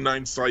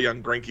 2009 Cy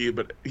Young Greinke,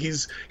 but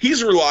he's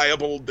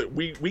reliable, that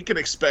we can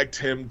expect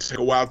him to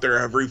go out there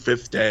every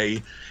fifth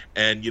day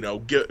and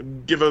give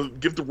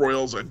the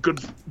Royals a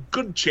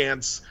good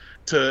chance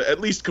to at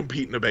least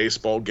compete in a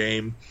baseball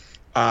game.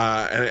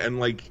 And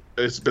like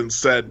it's been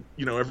said,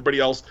 everybody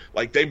else,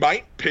 they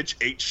might pitch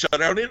 8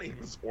 shutout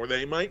innings, or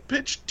they might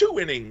pitch 2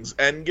 innings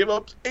and give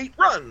up 8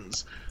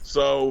 runs.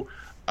 So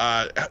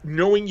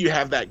knowing you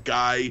have that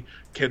guy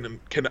can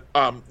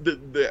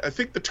I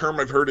think the term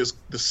I've heard is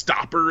the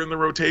stopper in the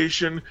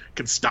rotation,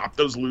 can stop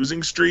those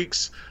losing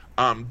streaks.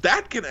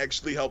 That can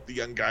actually help the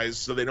young guys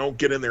so they don't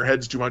get in their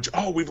heads too much.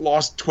 Oh, we've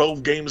lost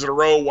 12 games in a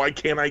row. Why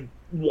can't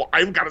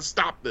I've got to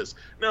stop this.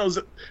 No,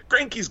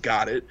 Greinke's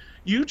got it.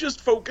 You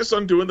just focus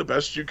on doing the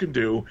best you can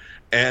do,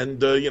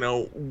 and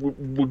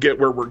we'll get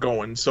where we're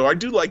going. So I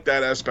do like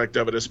that aspect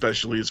of it,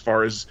 especially as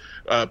far as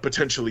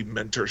potentially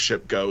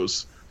mentorship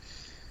goes.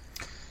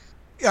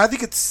 Yeah, I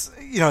think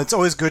it's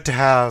always good to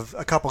have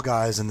a couple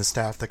guys in the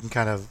staff that can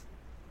kind of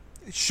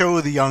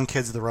show the young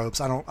kids the ropes.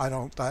 I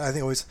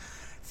always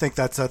think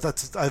that's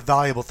a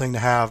valuable thing to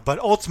have, but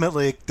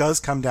ultimately it does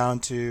come down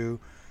to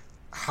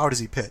how does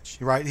he pitch,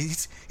 right?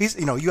 He's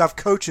you have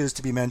coaches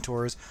to be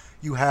mentors,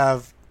 you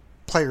have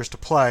players to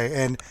play,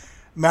 and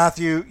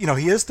Matthew,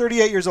 he is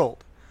 38 years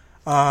old.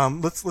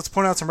 Let's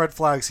point out some red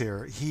flags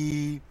here.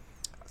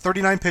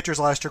 39 pitchers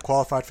last year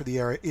qualified for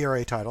the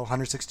ERA title,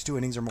 162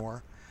 innings or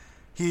more.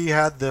 He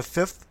had the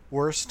fifth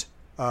worst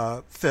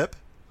FIP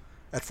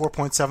at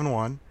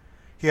 4.71.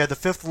 He had the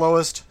fifth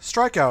lowest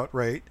strikeout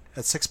rate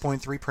at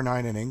 6.3 per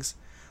 9 innings.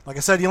 Like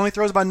I said, he only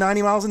throws about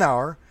 90 miles an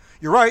hour.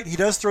 You're right, he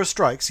does throw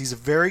strikes. He's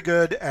very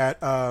good at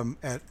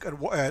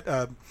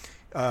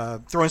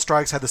throwing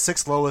strikes. Had the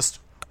sixth lowest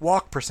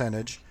walk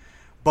percentage.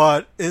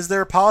 But is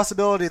there a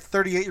possibility that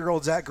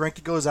 38-year-old Zach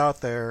Greinke goes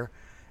out there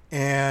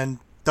and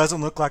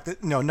doesn't look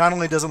like not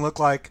only doesn't look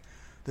like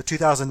the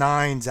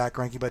 2009 Zach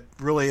Greinke, but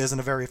really isn't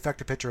a very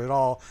effective pitcher at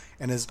all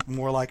and is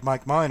more like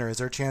Mike Minor? Is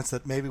there a chance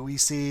that maybe we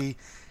see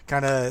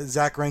kind of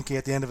Zach Greinke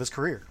at the end of his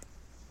career?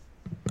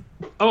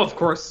 Oh, of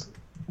course.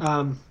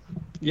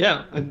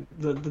 Yeah,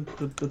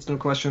 that's no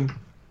question.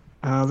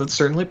 That's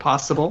certainly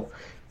possible.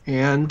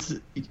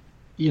 And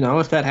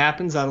if that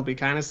happens, that'll be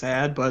kind of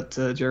sad. But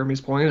to Jeremy's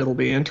point, it'll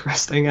be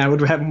interesting. I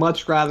would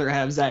much rather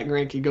have Zach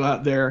Greinke go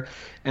out there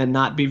and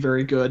not be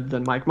very good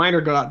than Mike Minor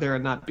go out there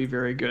and not be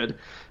very good.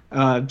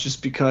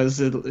 Just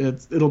because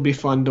it'll be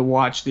fun to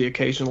watch the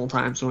occasional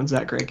times when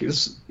Zach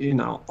Greinke's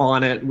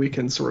on it. We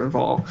can sort of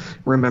all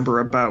remember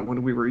about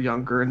when we were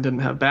younger and didn't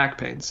have back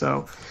pain.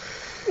 So,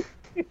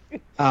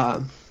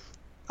 that's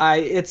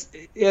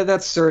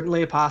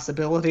certainly a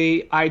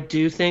possibility. I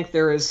do think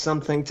there is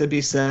something to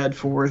be said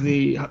for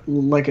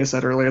like I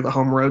said earlier, the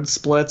home road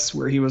splits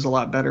where he was a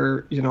lot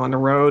better, on the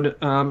road.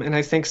 And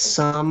I think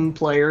some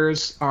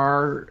players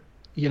are,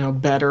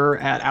 better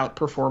at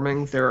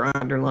outperforming their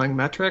underlying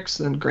metrics,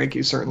 and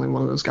Greinke's certainly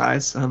one of those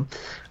guys. I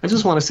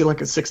just want to see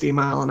like a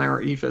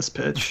 60-mile-an-hour eephus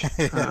pitch.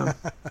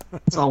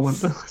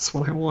 That's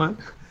what I want.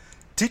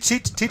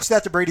 Teach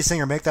that to Brady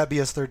Singer. Make that be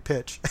his third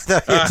pitch.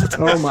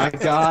 Oh my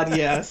God,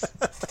 yes.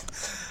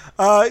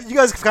 You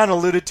guys kind of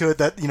alluded to it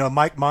that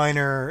Mike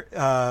Minor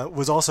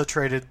was also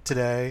traded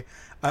today,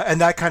 and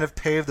that kind of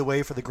paved the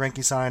way for the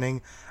Greinke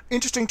signing.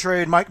 Interesting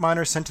trade. Mike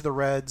Minor sent to the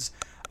Reds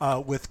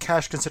with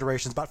cash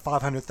considerations about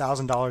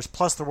 $500,000,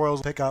 plus the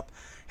Royals pick up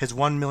his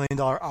 $1 million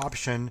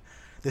option.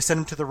 They sent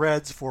him to the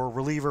Reds for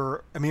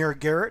reliever Amir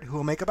Garrett, who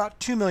will make about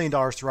 $2 million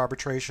through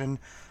arbitration.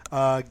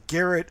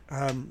 Garrett,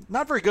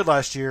 not very good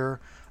last year,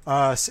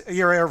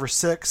 ERA over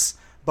 6,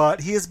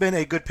 but he has been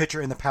a good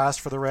pitcher in the past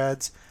for the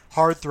Reds.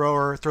 Hard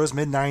thrower, throws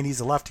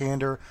mid-90s, a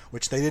left-hander,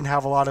 which they didn't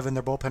have a lot of in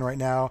their bullpen right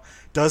now.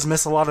 Does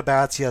miss a lot of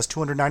bats. He has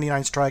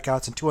 299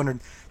 strikeouts and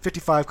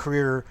 255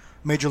 career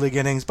major league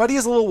innings, but he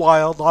is a little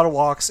wild, a lot of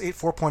walks,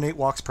 4.8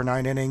 walks per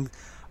 9 inning.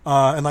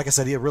 And like I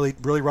said, he had a really,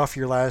 really rough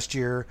year last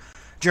year.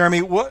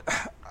 Jeremy,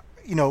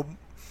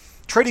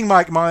 trading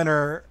Mike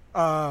Minor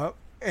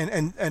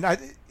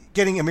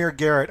getting Amir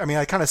Garrett,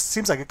 it kind of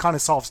seems like it kind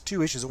of solves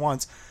two issues at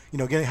once.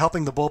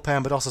 Helping the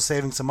bullpen, but also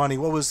saving some money.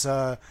 What was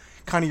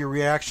kind of your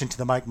reaction to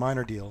the Mike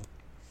Minor deal?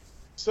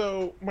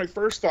 So my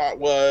first thought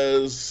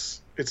was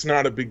it's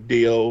not a big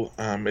deal.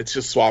 It's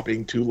just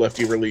swapping two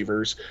lefty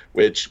relievers,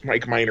 which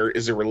Mike Minor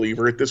is a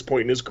reliever at this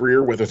point in his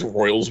career, whether the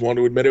Royals want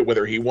to admit it,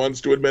 whether he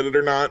wants to admit it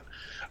or not.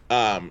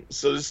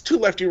 So there's two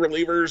lefty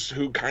relievers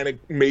who kind of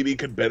maybe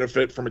could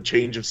benefit from a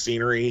change of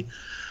scenery.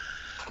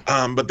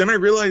 But then I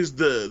realized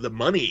the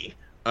money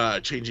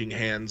changing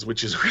hands,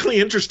 which is really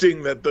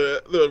interesting that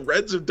the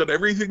Reds have done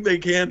everything they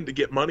can to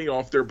get money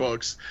off their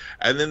books,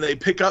 and then they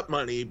pick up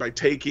money by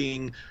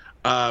taking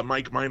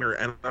Mike Minor,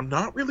 and I'm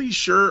not really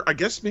sure. I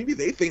guess maybe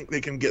they think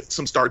they can get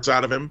some starts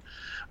out of him,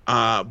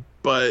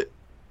 but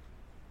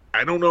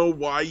I don't know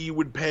why you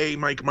would pay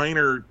Mike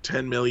Minor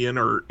 $10 million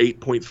or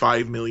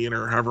 $8.5 million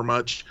or however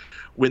much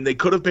when they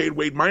could have paid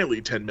Wade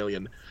Miley $10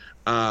 million.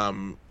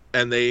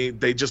 And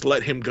they just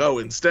let him go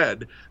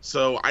instead.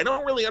 So I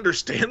don't really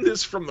understand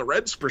this from the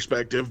Reds'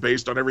 perspective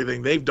based on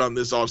everything they've done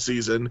this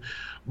offseason.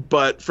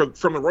 But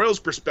from the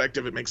Royals'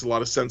 perspective, it makes a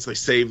lot of sense. They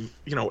save,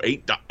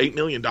 $8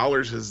 million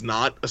is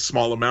not a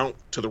small amount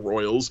to the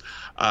Royals.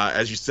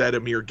 As you said,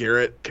 Amir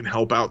Garrett can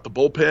help out the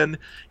bullpen.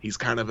 He's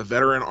kind of a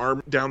veteran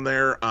arm down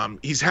there.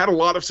 He's had a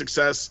lot of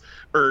success,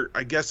 or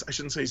I guess I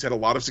shouldn't say he's had a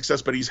lot of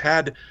success, but he's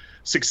had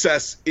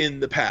success in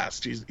the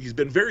past. He's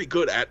been very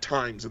good at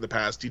times in the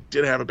past. He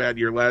did have a bad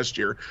year last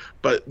year,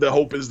 but the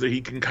hope is that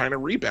he can kind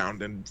of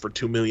rebound. And for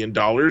 $2 million,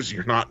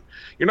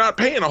 you're not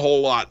paying a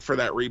whole lot for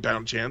that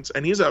rebound chance.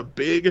 And he's a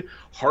big,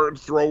 hard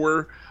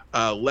thrower,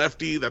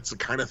 lefty. That's the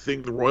kind of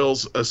thing the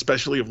Royals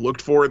especially have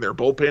looked for in their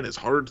bullpen is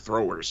hard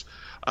throwers.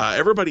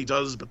 Everybody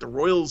does, but the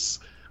Royals,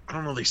 I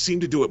don't know, they seem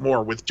to do it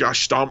more with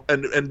Josh Staumont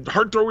and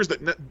hard throwers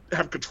that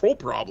have control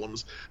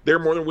problems. They're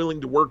more than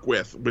willing to work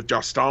with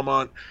Josh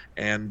Staumont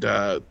and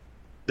the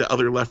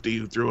other lefty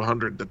who threw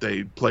 100 that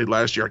they played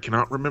last year. I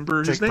cannot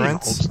remember his name.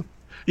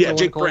 Yeah,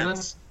 Jake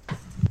Brentz.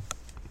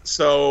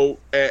 So,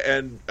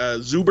 and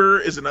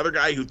Zuber is another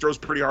guy who throws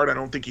pretty hard. I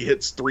don't think he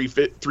hits three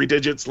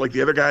digits like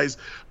the other guys,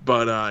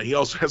 but he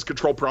also has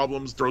control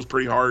problems, throws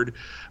pretty hard.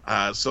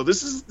 So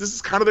this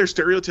is kind of their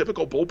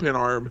stereotypical bullpen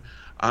arm.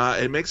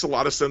 It makes a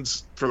lot of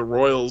sense for the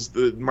Royals.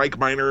 The Mike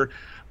Minor,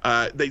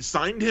 they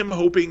signed him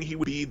hoping he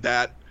would be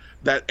that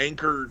that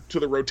anchor to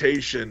the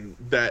rotation,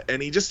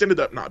 and he just ended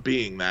up not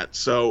being that.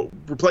 So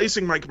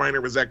replacing Mike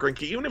Minor with Zach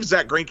Greinke, even if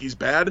Zach Greinke's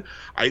bad,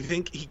 I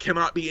think he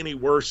cannot be any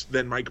worse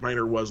than Mike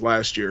Minor was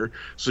last year.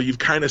 So you've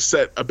kind of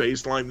set a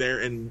baseline there,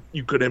 and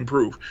you could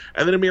improve.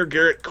 And then Amir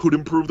Garrett could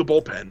improve the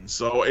bullpen.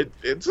 So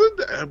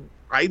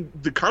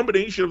the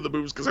combination of the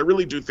moves, because I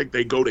really do think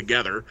they go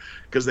together,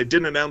 because they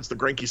didn't announce the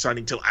Greinke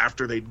signing till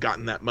after they'd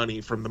gotten that money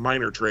from the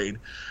Minor trade.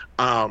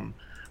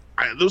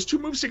 Those two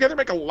moves together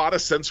make a lot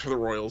of sense for the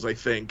Royals, I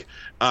think,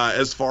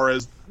 as far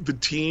as the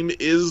team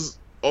is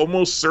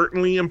almost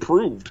certainly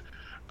improved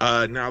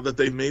now that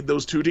they've made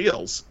those two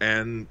deals.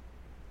 And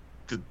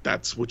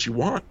that's what you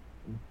want,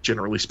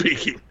 generally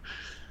speaking.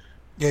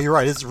 Yeah, you're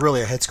right. It's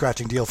really a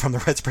head-scratching deal from the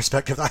Reds'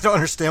 perspective. I don't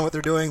understand what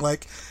they're doing.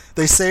 Like,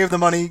 they saved the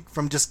money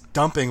from just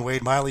dumping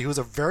Wade Miley, who was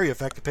a very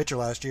effective pitcher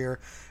last year,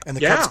 and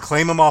the Cubs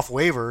claim him off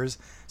waivers.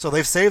 So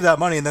they've saved that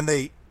money, and then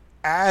they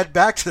add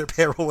back to their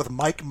payroll with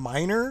Mike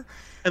Minor.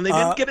 And they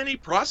didn't get any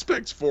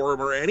prospects for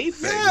him or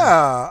anything.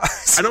 Yeah.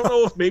 I don't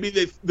know if maybe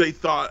they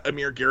thought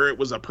Amir Garrett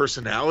was a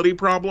personality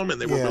problem and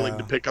they were willing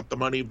to pick up the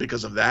money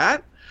because of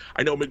that.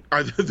 I know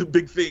the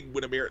big thing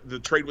when the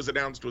trade was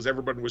announced was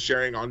everyone was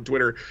sharing on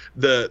Twitter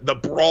the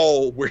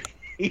brawl where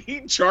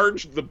he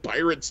charged the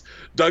Pirates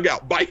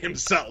dugout by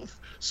himself.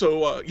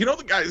 So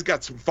the guy's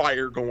got some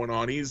fire going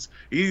on.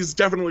 He's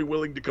definitely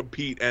willing to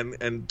compete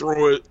and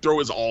throw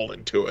his all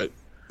into it.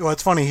 Well,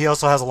 it's funny. He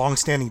also has a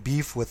long-standing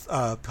beef with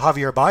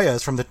Javier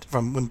Baez from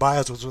when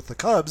Baez was with the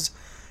Cubs,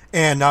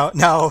 and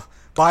now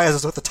Baez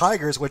is with the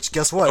Tigers. Which,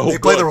 guess what? They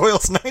play the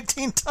Royals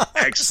 19 times.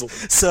 Excellent.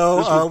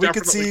 So we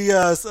could see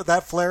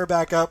that flare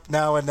back up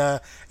now in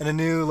a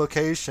new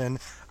location.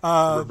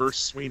 Reverse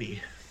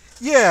Sweeney.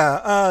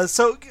 Yeah. I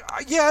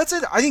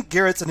think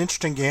Garrett's an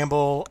interesting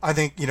gamble. I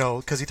think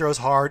because he throws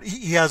hard.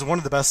 He has one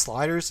of the best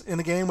sliders in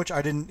the game, which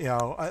I didn't.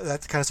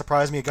 That kind of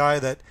surprised me. A guy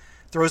that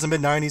throws the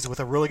mid-90s with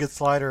a really good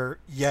slider,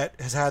 yet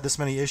has had this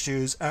many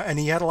issues. And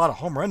he had a lot of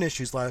home run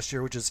issues last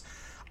year, which is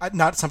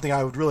not something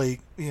I would really,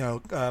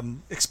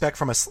 expect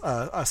from a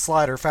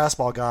slider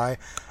fastball guy.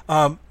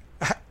 I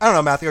don't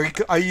know, Matthew.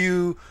 Are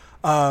you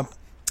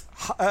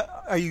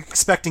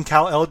expecting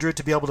Cal Eldred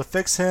to be able to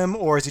fix him,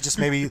 or is he just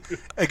maybe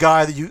a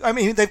guy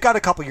that they've got a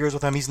couple years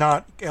with him. He's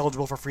not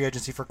eligible for free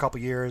agency for a couple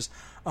years.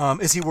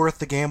 Is he worth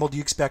the gamble? Do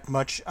you expect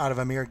much out of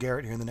Amir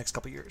Garrett here in the next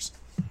couple years?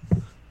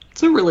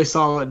 It's a really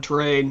solid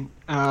trade,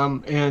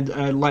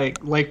 and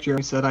like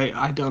Jeremy said,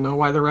 I don't know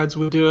why the Reds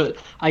would do it.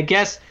 I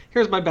guess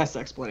here's my best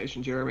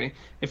explanation, Jeremy.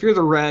 If you're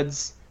the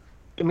Reds,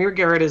 Amir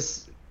Garrett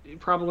is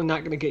probably not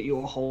going to get you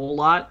a whole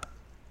lot,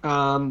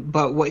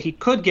 but what he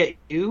could get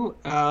you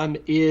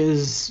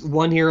is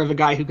 1 year of a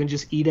guy who can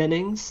just eat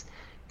innings,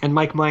 and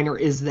Mike Minor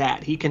is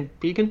that. He can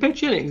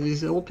pitch innings.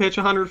 He'll pitch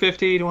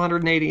 150 to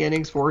 180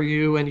 innings for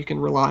you, and you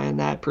can rely on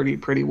that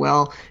pretty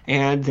well,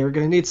 and they're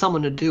going to need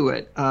someone to do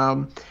it.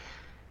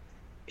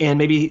 And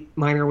maybe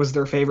Minor was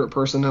their favorite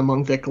person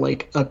among the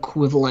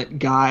equivalent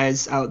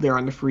guys out there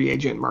on the free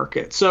agent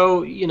market.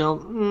 So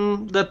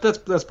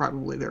that's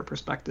probably their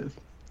perspective.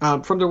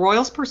 From the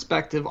Royals'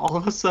 perspective, all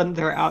of a sudden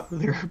their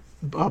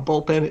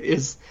bullpen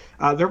is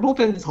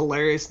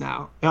hilarious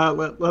now.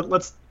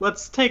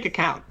 Let's take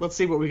account. Let's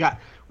see what we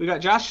got. We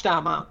got Josh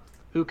Stama,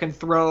 who can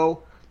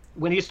throw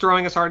when he's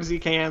throwing as hard as he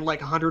can,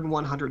 like 101,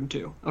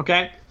 102.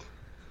 Okay.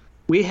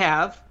 We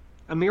have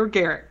Amir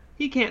Garrett.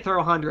 He can't throw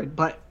 100,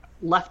 but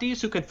lefties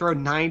who can throw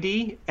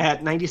 90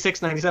 at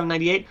 96, 97,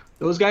 98,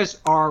 those guys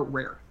are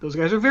rare. Those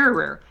guys are very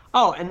rare.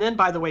 Oh, and then,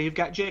 by the way, you've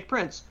got Jake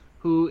Prince,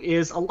 who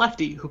is a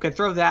lefty who can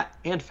throw that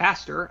and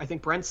faster. I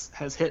think Prince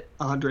has hit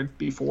 100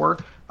 before.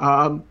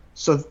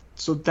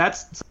 So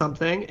that's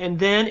something. And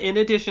then, in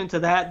addition to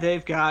that,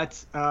 they've got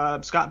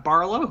Scott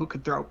Barlow, who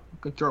could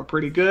throw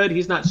pretty good.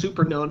 He's not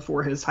super known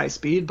for his high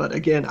speed, but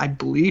again, I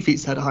believe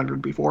he's had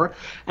 100 before.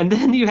 And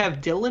then you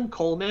have Dylan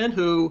Coleman,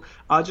 who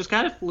just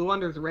kind of flew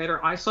under the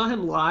radar. I saw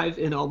him live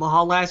in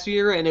Omaha last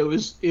year, and it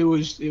was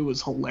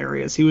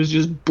hilarious. He was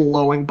just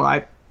blowing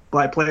by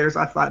players.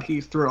 I thought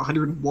he threw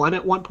 101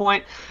 at one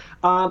point.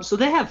 So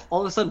they have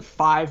all of a sudden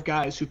 5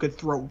 guys who could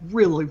throw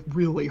really,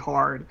 really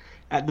hard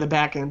at the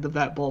back end of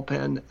that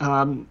bullpen,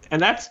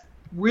 and that's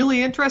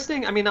really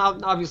interesting. I mean,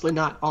 obviously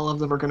not all of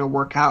them are going to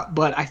work out,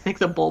 but I think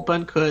the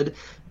bullpen could,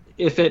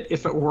 if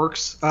it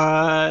works,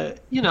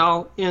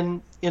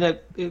 in a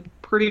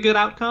pretty good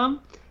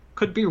outcome,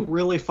 could be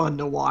really fun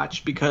to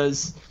watch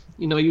because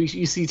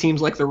you see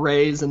teams like the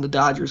Rays and the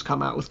Dodgers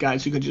come out with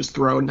guys who could just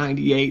throw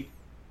 98.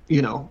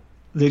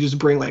 They just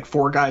bring like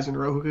 4 guys in a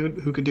row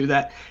who could do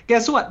that.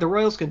 Guess what? The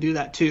Royals can do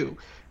that too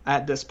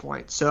at this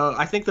point. So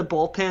I think the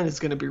bullpen is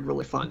going to be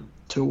really fun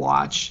to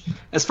watch.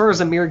 As far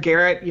as Amir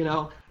Garrett,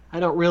 I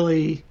don't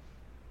really.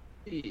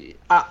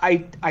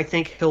 I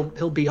think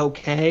he'll be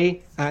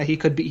okay. He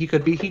could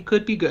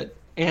be good,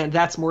 and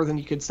that's more than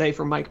you could say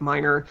for Mike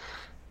Minor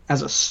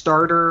as a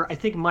starter. I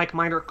think Mike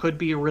Minor could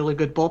be a really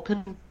good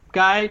bullpen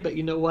guy, but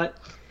you know what?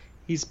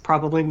 He's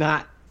probably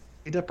not.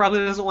 He probably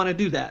doesn't want to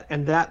do that,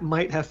 and that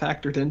might have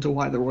factored into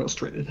why the Royals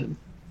traded him.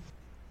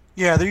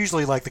 Yeah, they're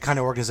usually like the kind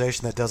of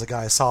organization that does a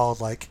guy a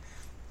solid, like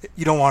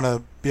you don't want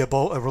to be a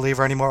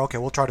reliever anymore. Okay,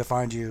 we'll try to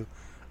find you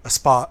a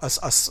spot, a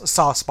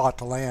soft spot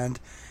to land.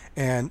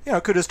 And,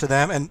 kudos to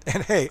them. And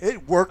hey,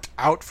 it worked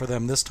out for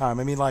them this time.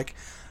 I mean,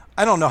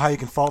 I don't know how you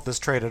can fault this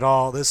trade at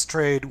all. This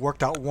trade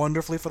worked out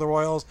wonderfully for the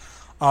Royals.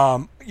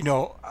 I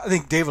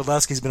think David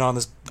Lesky's been on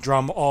this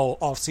drum all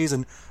off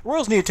season. The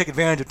Royals need to take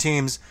advantage of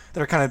teams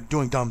that are kind of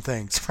doing dumb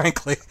things,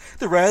 frankly.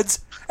 The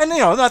Reds, and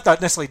not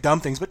that necessarily dumb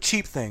things, but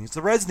cheap things.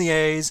 The Reds and the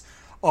A's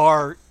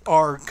are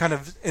kind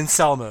of in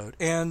sell mode,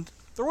 and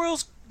the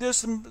Royals, there's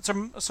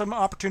some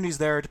opportunities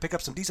there to pick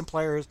up some decent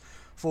players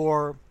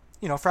for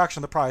a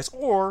fraction of the price,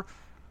 or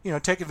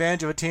take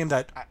advantage of a team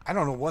that I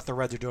don't know what the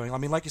Reds are doing. I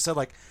mean, like you said,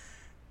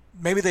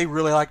 maybe they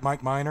really like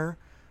Mike Minor.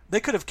 They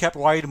could have kept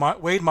Wade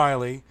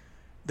Miley.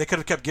 They could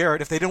have kept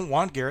Garrett. If they didn't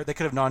want Garrett, they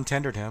could have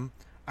non-tendered him.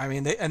 I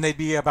mean, they'd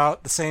be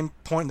about the same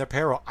point in their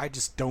payroll. I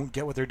just don't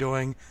get what they're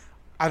doing.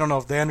 I don't know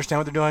if they understand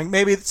what they're doing.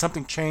 Maybe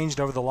something changed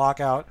over the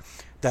lockout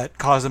that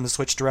caused them to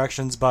switch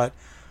directions. But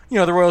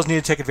the Royals need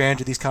to take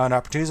advantage of these kind of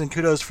opportunities, and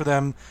kudos to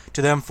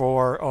them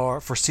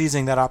for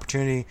seizing that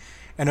opportunity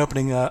and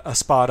opening a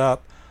spot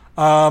up.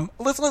 I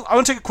want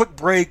to take a quick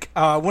break.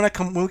 When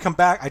we come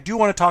back, I do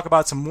want to talk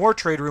about some more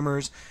trade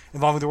rumors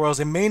involving the Royals.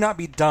 They may not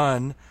be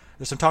done.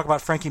 There's some talk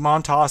about Frankie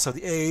Montas of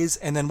the A's,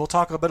 and then we'll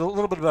talk a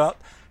little bit about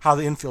how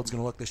the infield's going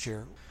to look this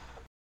year.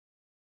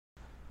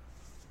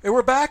 Hey,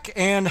 we're back,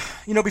 and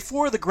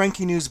before the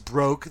Greinke news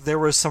broke, there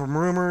was some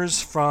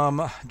rumors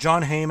from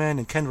John Heyman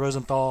and Ken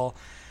Rosenthal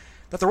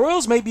that the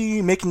Royals may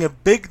be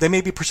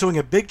pursuing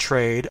a big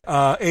trade.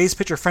 A's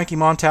pitcher Frankie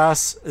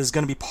Montas is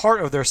going to be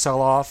part of their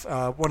sell-off,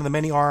 one of the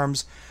many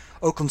arms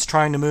Oakland's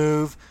trying to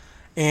move.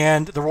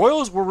 And the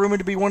Royals were rumored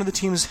to be one of the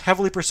teams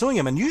heavily pursuing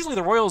him. And usually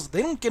the Royals,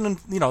 they don't get in,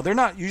 they're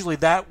not usually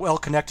that well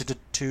connected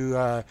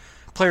to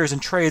players in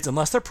trades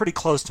unless they're pretty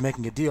close to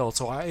making a deal.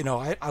 So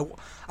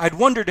I'd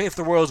wondered if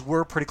the Royals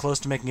were pretty close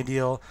to making a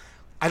deal.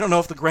 I don't know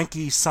if the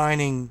Greinke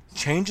signing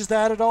changes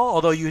that at all,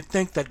 although you'd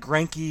think that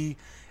Greinke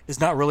is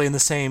not really in the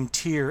same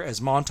tier as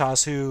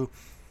Montas, who,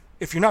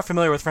 if you're not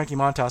familiar with Frankie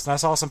Montas, and I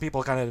saw some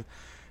people kind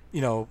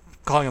of,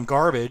 calling him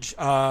garbage,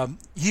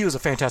 he was a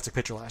fantastic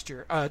pitcher last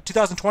year.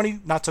 2020,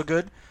 not so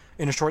good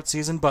in a short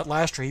season, but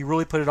last year he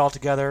really put it all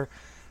together.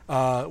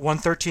 Won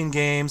 13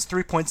 games,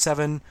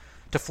 3.7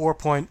 to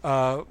 4-point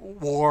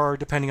WAR,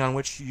 depending on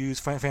which you use,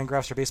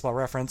 Fangraphs or Baseball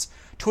Reference.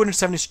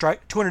 207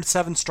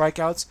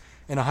 strikeouts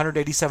in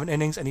 187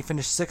 innings, and he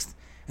finished 6th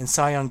in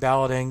Cy Young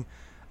balloting.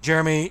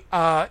 Jeremy,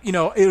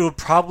 it would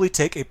probably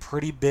take a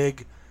pretty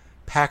big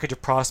package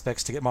of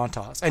prospects to get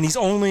Montas, and he's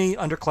only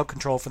under club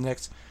control for the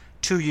next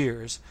 2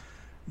 years.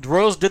 The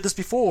Royals did this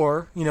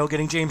before,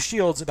 getting James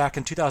Shields back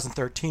in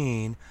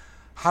 2013.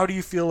 How do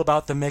you feel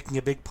about them making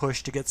a big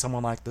push to get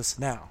someone like this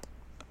now?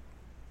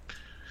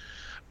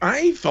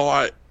 I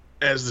thought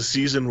as the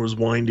season was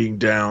winding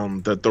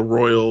down that the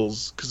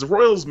Royals, because the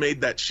Royals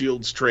made that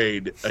Shields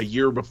trade a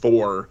year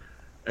before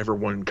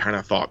everyone kind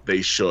of thought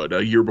they should,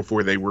 a year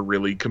before they were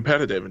really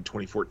competitive in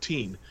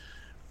 2014.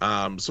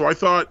 So I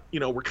thought,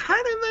 we're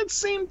kind of in that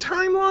same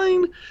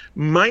timeline.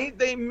 Might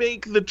they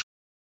make the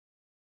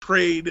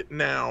trade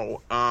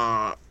now?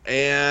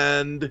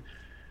 And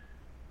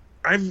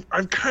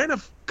I've kind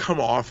of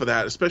come off of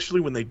that, especially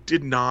when they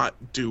did not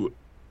do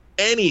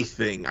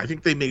anything. I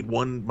think they made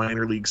one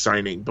minor league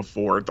signing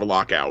before the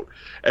lockout.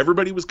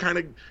 Everybody was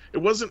it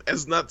wasn't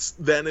as nuts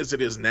then as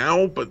it is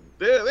now, but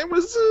there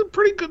was a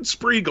pretty good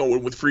spree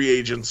going with free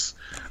agents.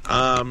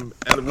 And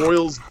the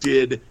Royals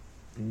did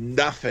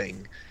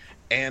nothing.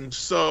 And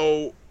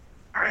so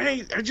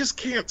I just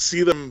can't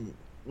see them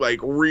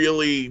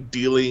really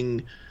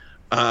dealing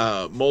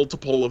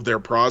multiple of their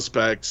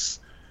prospects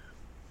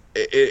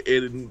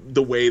in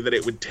the way that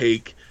it would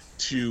take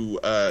to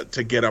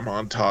get a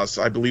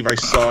Montas. I believe I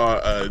saw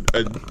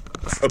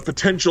a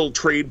potential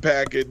trade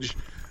package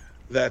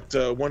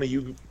that one of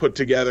you put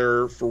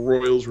together for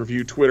Royals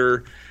Review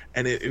Twitter,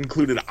 and it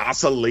included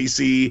Asa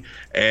Lacy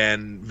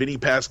and Vinny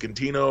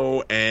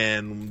Pasquantino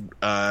and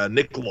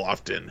Nick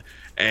Lofton.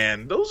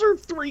 And those are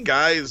three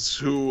guys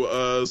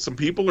who some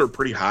people are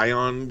pretty high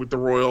on with the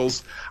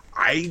Royals.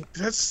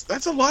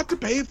 That's a lot to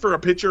pay for a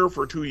pitcher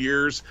for 2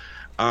 years,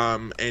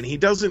 and he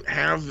doesn't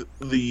have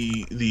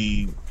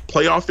the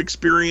playoff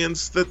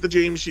experience that the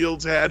James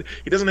Shields had.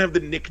 He doesn't have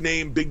the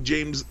nickname Big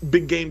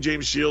Game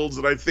James Shields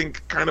that I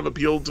think kind of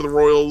appealed to the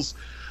Royals,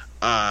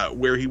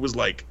 where he was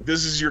like,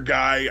 "This is your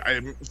guy."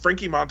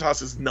 Frankie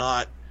Montas is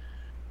not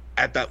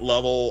at that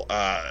level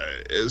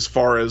as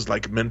far as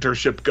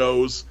mentorship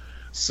goes.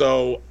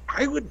 So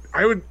I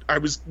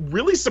was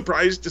really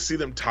surprised to see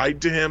them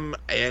tied to him,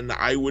 and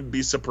I would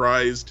be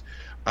surprised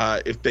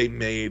if they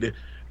made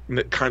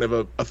kind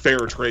of a fair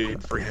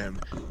trade for him.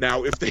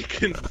 Now, if they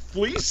can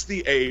fleece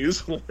the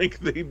A's like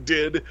they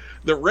did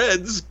the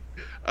Reds,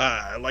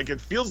 like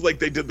it feels like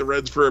they did the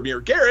Reds for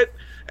Amir Garrett,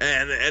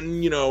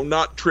 and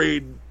not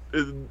trade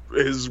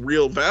his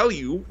real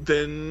value,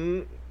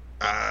 then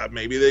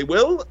maybe they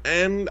will,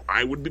 and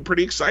I would be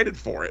pretty excited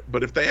for it.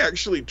 But if they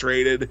actually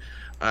traded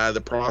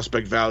the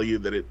prospect value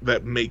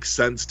that makes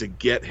sense to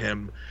get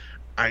him,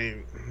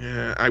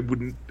 I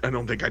wouldn't. I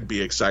don't think I'd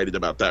be excited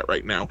about that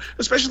right now,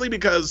 especially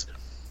because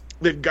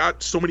they've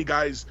got so many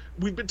guys.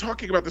 We've been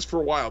talking about this for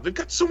a while. They've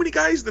got so many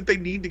guys that they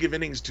need to give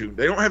innings to.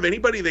 They don't have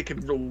anybody they can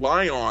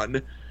rely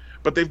on,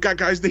 but they've got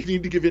guys they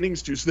need to give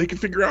innings to so they can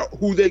figure out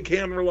who they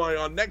can rely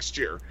on next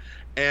year.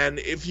 And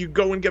if you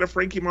go and get a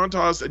Frankie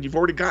Montas and you've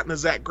already gotten a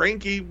Zach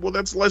Greinke, well,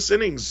 that's less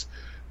innings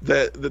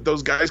that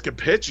those guys can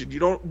pitch, and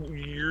you're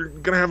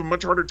going to have a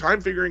much harder time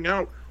figuring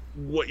out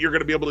what you're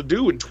going to be able to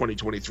do in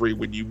 2023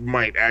 when you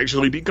might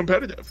actually be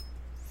competitive.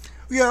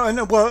 Yeah,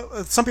 and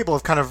well, some people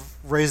have kind of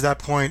raised that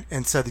point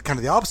and said kind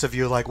of the opposite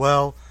view, like,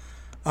 well,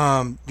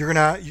 you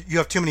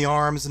have too many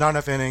arms, not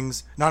enough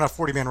innings, not enough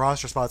 40-man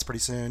roster spots pretty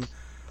soon.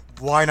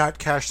 Why not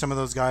cash some of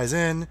those guys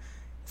in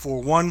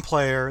for one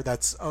player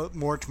that's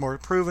more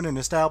proven and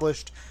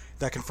established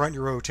that can front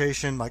your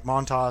rotation, like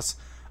Montas?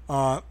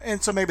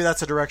 And so maybe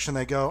that's a direction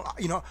they go.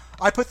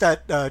 I put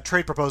that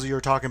trade proposal you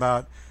were talking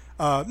about,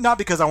 not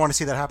because I want to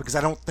see that happen, because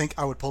I don't think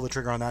I would pull the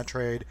trigger on that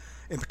trade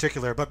in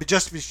particular, but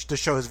just to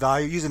show his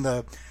value, using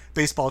the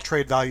baseball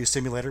trade value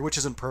simulator, which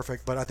isn't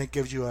perfect, but I think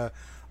gives you a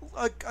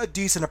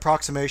decent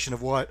approximation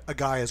of what a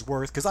guy is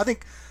worth. Because I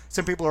think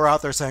some people are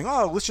out there saying,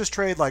 oh, let's just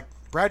trade like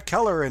Brad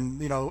Keller and,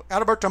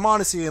 Adalberto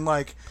Mondesi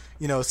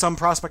and some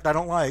prospect I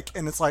don't like.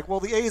 And it's like, well,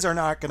 the A's are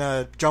not going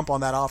to jump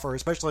on that offer,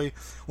 especially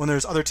when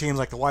there's other teams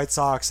like the White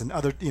Sox and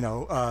other,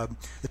 the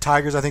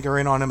Tigers, I think, are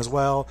in on him as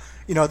well.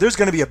 There's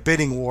going to be a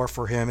bidding war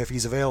for him if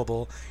he's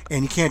available,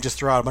 and you can't just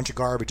throw out a bunch of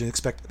garbage and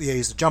expect the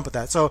A's to jump at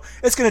that. So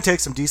it's going to take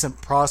some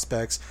decent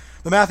prospects.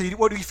 But Matthew,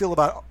 what do you feel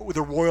about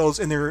the Royals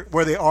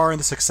where they are in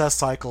the success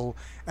cycle,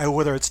 and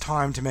whether it's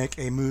time to make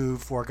a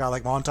move for a guy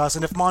like Montas,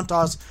 and if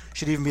Montas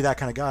should even be that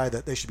kind of guy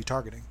that they should be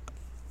targeting?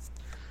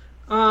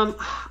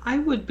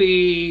 I would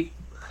be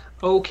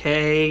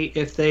okay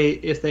if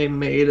they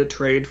made a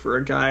trade for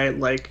a guy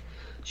like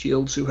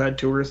Shields, who had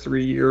 2 or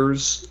 3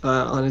 years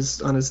on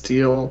his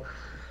deal.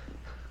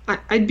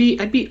 I'd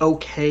be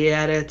okay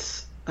at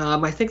it.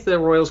 I think the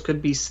Royals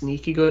could be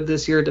sneaky good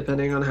this year,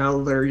 depending on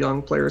how their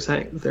young players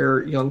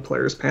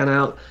pan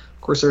out.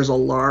 Of course, there's a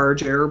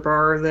large error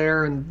bar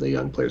there, and the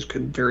young players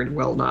could very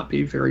well not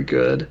be very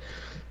good.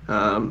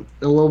 A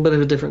little bit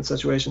of a different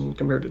situation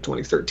compared to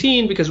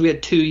 2013, because we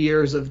had 2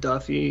 years of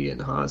Duffy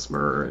and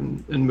Hosmer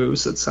and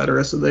Moose,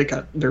 etc. So they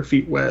got their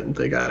feet wet and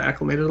they got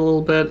acclimated a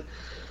little bit.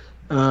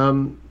 A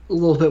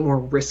little bit more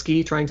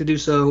risky trying to do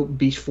so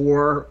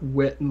before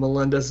Witt and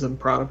Melendez and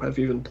Prado have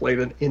even played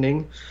an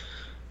inning.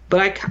 But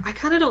I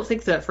kind of don't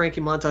think that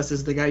Frankie Montas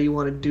is the guy you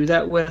want to do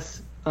that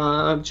with,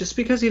 just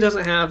because he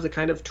doesn't have the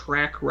kind of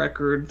track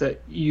record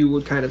that you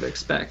would kind of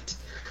expect.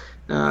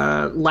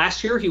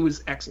 Last year, he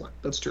was excellent.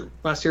 That's true.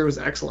 Last year was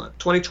excellent.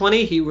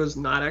 2020, he was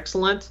not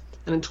excellent.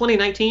 And in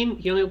 2019,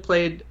 he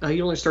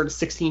only started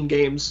 16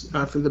 games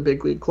for the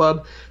big league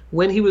club.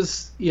 When he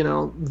was,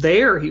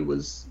 there, he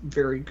was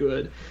very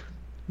good.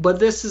 But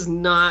this is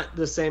not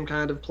the same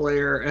kind of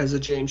player as a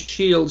James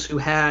Shields, who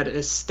had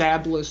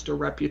established a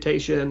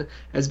reputation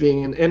as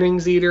being an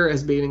innings eater,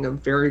 as being a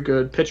very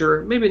good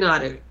pitcher. Maybe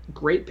not a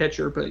great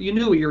pitcher, but you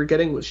knew what you were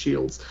getting with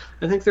Shields.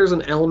 I think there's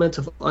an element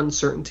of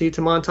uncertainty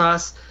to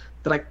Montas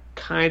that I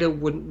kind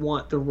of wouldn't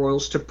want the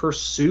Royals to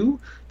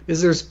pursue,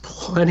 because there's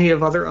plenty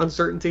of other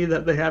uncertainty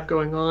that they have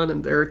going on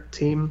in their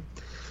team.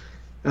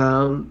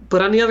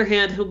 But on the other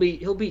hand, he'll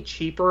be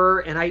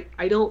cheaper, and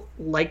I don't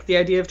like the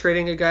idea of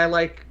trading a guy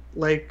like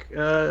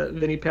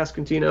Vinny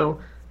Pasquantino,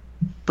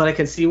 but I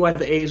can see why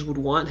the A's would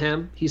want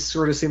him. He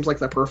sort of seems like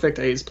the perfect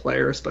A's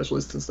player,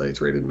 especially since they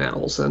traded Matt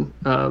Olson.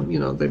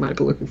 They might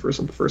be looking for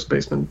some first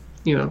baseman,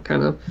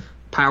 kind of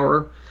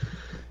power.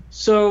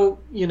 So,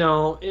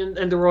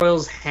 and the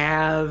Royals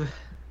have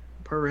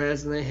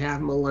Perez, and they have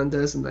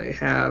Melendez, and they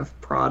have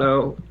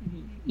Prado.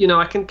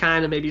 I can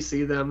kind of maybe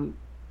see them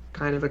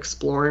kind of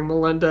exploring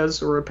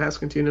Melendez or a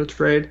Pasquantino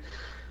trade.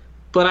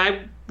 But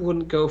I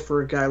wouldn't go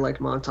for a guy like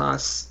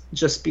Montas,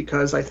 just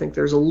because I think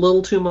there's a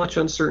little too much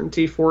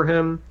uncertainty for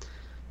him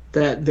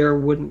that there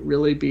wouldn't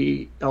really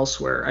be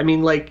elsewhere. I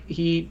mean,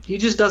 he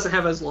just doesn't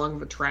have as long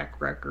of a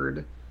track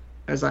record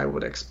as I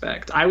would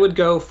expect. I would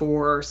go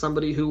for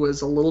somebody who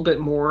was a little bit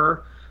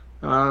more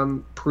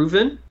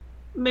proven,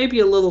 maybe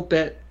a little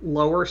bit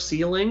lower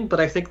ceiling, but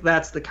I think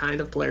that's the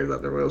kind of player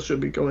that the Royals should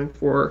be going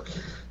for,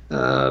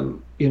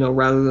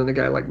 rather than a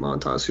guy like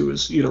Montas, who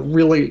is,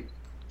 really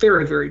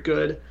very, very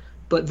good,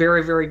 but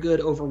very, very good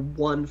over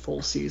one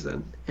full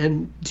season.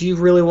 And do you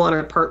really want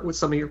to part with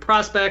some of your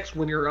prospects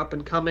when you're up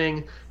and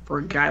coming for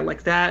a guy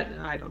like that?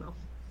 I don't know.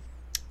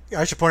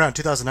 Yeah, I should point out in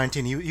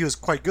 2019 he was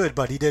quite good,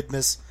 but he did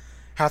miss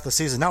half the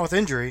season, not with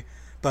injury,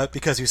 but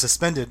because he was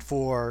suspended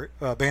for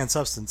banned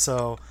substance.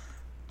 So,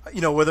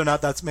 whether or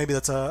not that's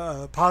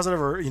a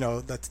positive, or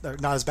that's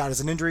not as bad as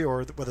an injury,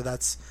 or whether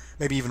that's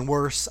maybe even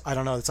worse, I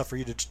don't know. It's up for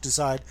you to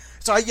decide.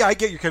 So I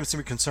get your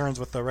concerns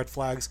with the red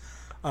flags.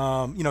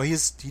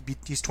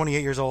 He's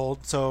 28 years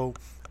old, so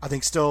I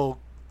think still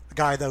a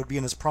guy that would be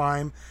in his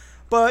prime.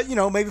 But,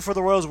 maybe for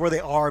the Royals where they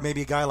are,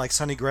 maybe a guy like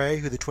Sonny Gray,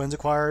 who the Twins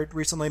acquired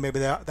recently, maybe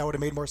that would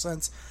have made more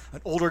sense.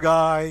 An older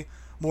guy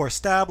more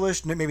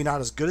established, maybe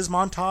not as good as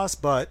Montas,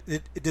 but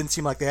it didn't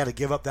seem like they had to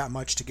give up that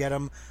much to get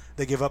him.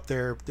 They give up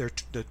the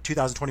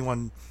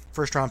 2021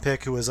 first round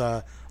pick, who was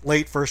a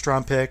late first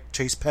round pick,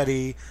 Chase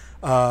Petty,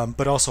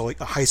 but also a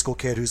high school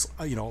kid who's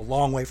a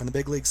long way from the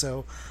big league.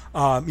 So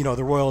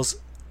the Royals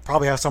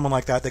probably have someone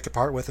like that they could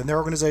part with in their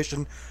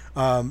organization,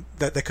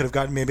 that they could have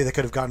gotten. Maybe they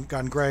could have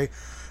gotten Gray,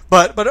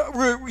 but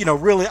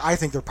really, I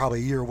think they're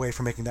probably a year away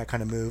from making that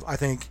kind of move. I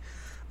think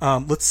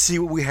let's see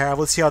what we have.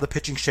 Let's see how the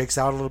pitching shakes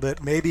out a little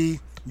bit. Maybe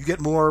you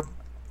get more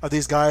of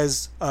these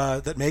guys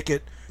that make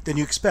it than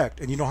you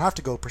expect, and you don't have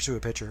to go pursue a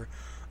pitcher.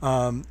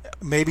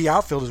 Maybe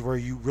outfield is where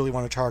you really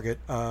want to target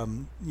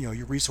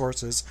your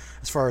resources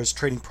as far as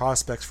trading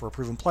prospects for a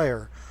proven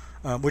player,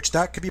 which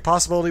that could be a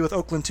possibility with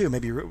Oakland too.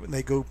 Maybe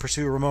they go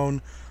pursue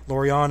Ramon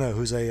Laureano,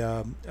 who's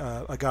a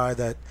guy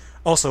that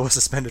also was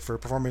suspended for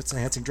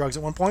performance-enhancing drugs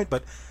at one point,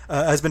 but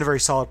has been a very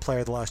solid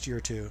player the last year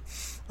or two.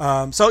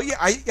 I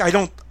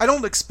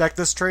don't expect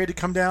this trade to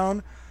come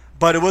down,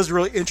 but it was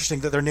really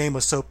interesting that their name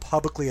was so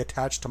publicly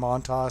attached to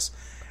Montas,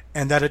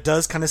 and that it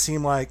does kind of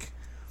seem like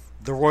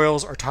the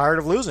Royals are tired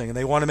of losing and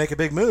they want to make a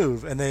big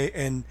move.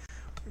 And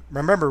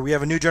remember, we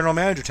have a new general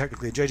manager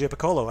technically, JJ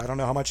Piccolo. I don't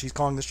know how much he's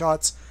calling the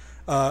shots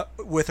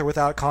with or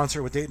without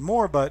concert with Dayton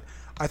Moore, but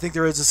I think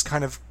there is this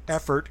kind of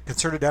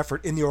concerted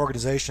effort in the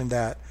organization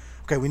that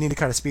we need to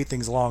kind of speed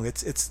things along.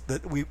 It's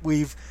that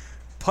we've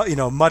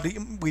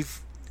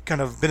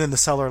kind of been in the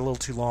cellar a little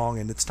too long,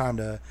 and it's time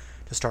to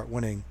start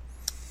winning.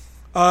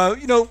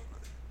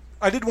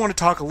 I did want to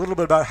talk a little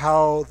bit about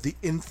how the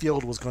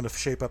infield was going to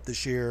shape up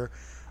this year.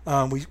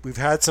 We've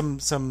had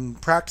some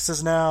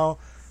practices now.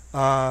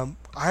 I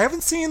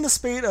haven't seen the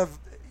spate of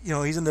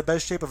he's in the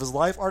best shape of his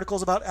life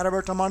articles about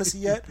Adalberto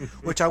Mondesi yet,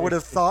 which I would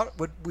have thought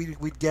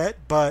we'd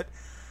get. But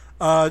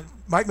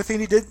Mike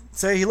Matheny did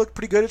say he looked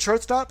pretty good at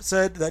shortstop.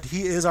 Said that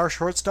he is our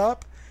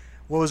shortstop.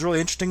 What was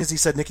really interesting is he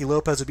said Nicky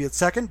Lopez would be at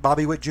second,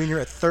 Bobby Witt Jr.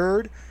 at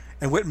third,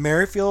 and Whit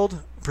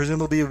Merrifield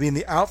presumably would be in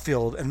the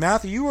outfield. And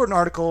Matthew, you wrote an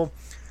article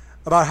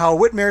about how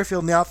Whit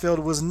Merrifield in the outfield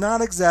was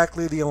not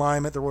exactly the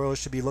alignment the Royals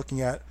should be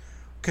looking at.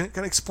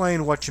 Can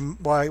explain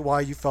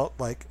why you felt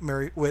like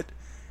Whit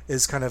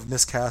is kind of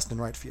miscast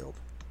in right field?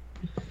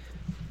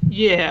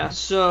 Yeah,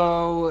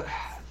 so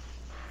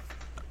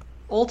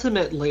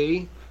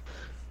ultimately,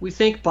 we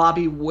think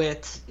Bobby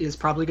Witt is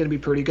probably going to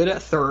be pretty good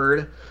at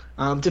third.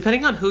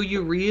 Depending on who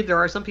you read, there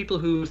are some people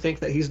who think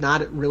that he's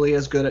not really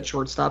as good at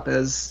shortstop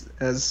as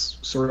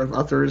sort of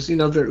others.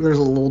 There's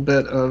a little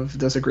bit of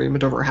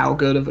disagreement over how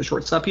good of a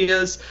shortstop he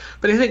is.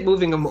 But I think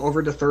moving him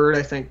over to third,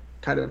 I think,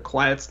 kind of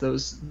quiets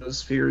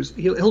those fears.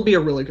 He'll be a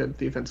really good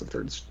defensive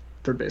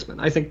third baseman.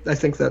 I think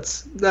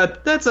that's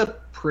a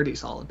pretty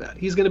solid bet.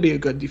 He's going to be a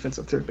good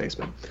defensive third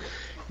baseman.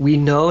 We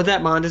know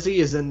that Mondesi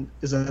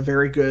is a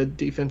very good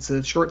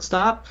defensive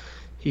shortstop.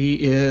 He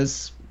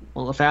is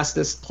one of the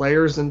fastest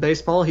players in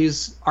baseball.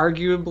 He's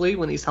arguably,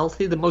 when he's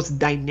healthy, the most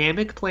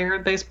dynamic player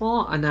in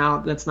baseball. And now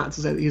that's not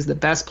to say that he's the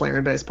best player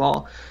in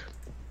baseball,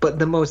 but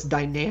the most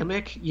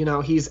dynamic.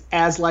 He's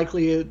as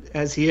likely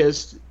as he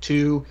is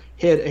to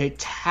hit a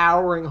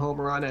towering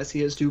home run as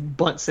he is to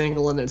bunt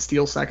single and then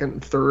steal second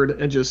and third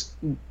and just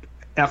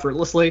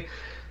effortlessly.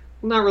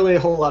 Not really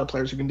a whole lot of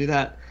players who can do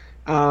that.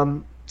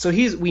 So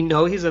we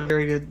know he's a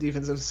very good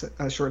defensive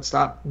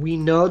shortstop. We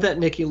know that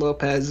Nicky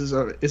Lopez is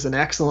an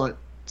excellent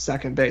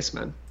second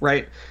baseman,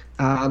 right?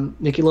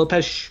 Nicky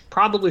Lopez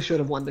probably should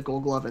have won the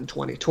Gold Glove in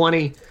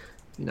 2020.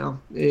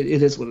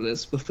 It is what it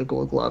is with the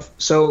Gold Glove.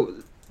 So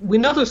we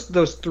know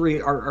those three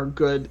are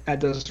good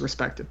at those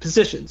respective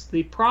positions.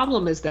 The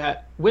problem is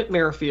that Whit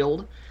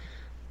Merrifield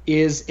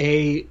is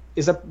a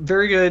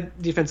very good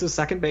defensive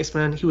second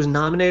baseman. He was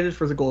nominated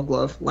for the Gold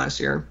Glove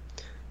last year.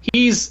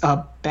 He's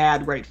a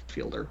bad right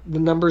fielder. The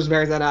numbers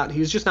bear that out.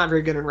 He's just not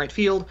very good in right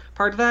field.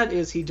 Part of that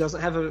is he doesn't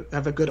have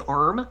a good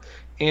arm.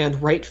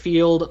 And right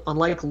field,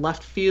 unlike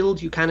left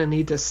field, you kind of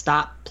need to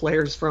stop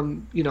players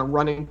from,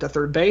 running to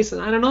third base.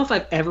 And I don't know if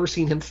I've ever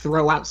seen him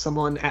throw out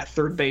someone at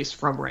third base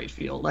from right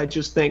field. I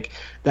just think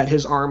that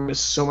his arm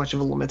is so much of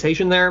a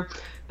limitation there.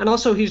 And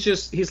also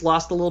he's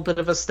lost a little bit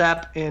of a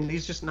step, and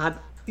he's just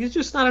not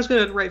as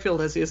good at right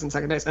field as he is in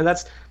second base. And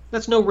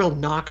that's no real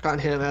knock on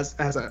him as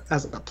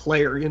a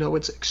player.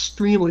 It's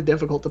extremely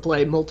difficult to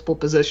play multiple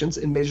positions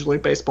in Major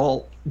League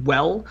Baseball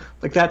well.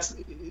 Like, that's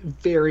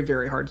very,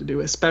 very hard to do,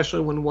 especially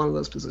when one of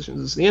those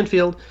positions is the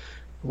infield,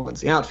 one's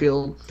the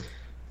outfield.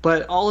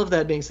 But all of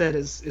that being said,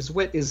 is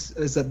Whit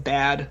is a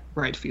bad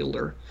right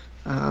fielder,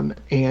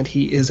 and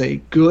he is a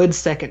good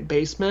second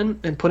baseman.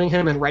 And putting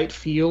him in right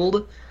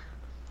field,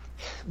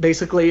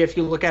 basically, if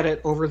you look at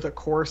it over the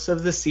course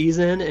of the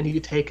season and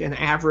you take an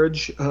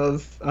average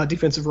of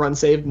defensive runs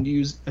saved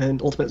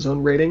and ultimate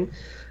zone rating,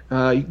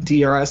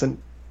 DRS and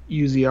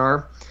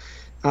UZR,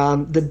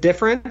 the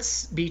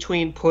difference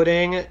between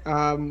putting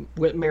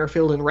Whit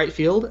Merrifield in right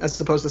field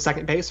as opposed to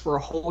second base for a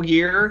whole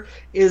year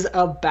is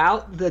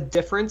about the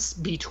difference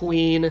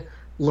between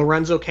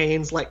Lorenzo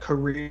Cain's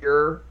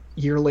career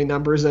yearly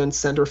numbers in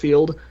center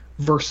field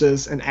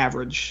versus an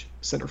average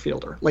center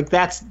fielder. Like,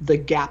 that's the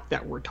gap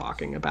that we're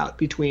talking about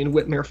between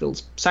Whit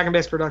Merrifield's second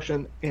base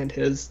production and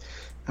his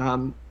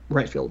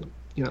right field,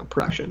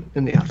 production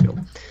in the outfield.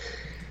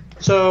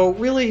 So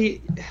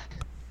really,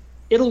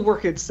 it'll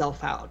work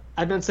itself out.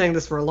 I've been saying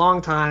this for a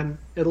long time.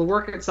 It'll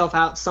work itself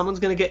out. Someone's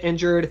going to get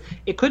injured.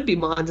 It could be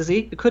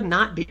Mondesi. It could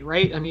not be,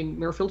 right? I mean,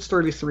 Merrifield's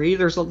 33.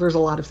 There's a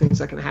lot of things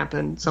that can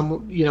happen.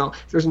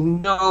 There's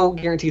no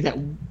guarantee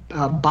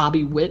that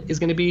Bobby Witt is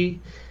going to be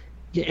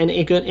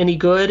any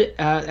good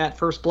at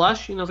first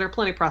blush. There are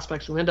plenty of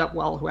prospects who end up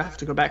well who have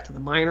to go back to the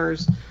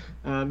minors.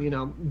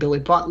 Billy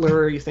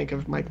Butler, you think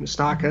of Mike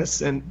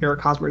Moustakas and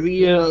Eric Hosmer.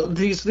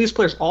 These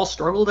players all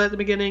struggled at the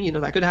beginning.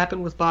 That could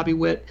happen with Bobby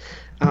Witt.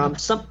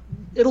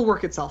 It'll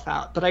work itself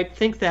out. But I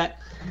think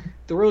that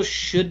the Royals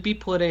should be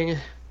putting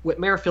Whit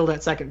Merrifield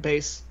at second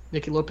base,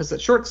 Nicky Lopez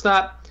at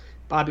shortstop,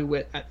 Bobby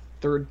Witt at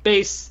third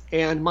base,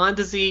 and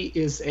Mondesi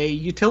is a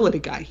utility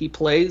guy. He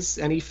plays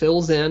and he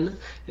fills in, and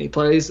he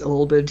plays a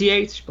little bit of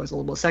DH, he plays a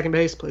little bit of second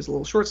base, plays a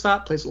little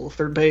shortstop, plays a little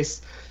third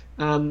base.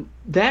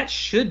 That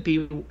should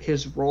be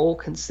his role,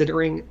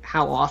 considering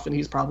how often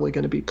he's probably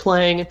going to be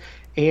playing.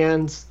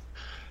 And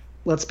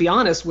let's be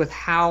honest with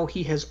how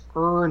he has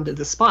earned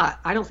the spot.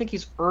 I don't think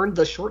he's earned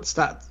the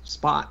shortstop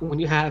spot when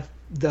you have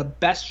the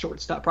best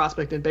shortstop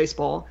prospect in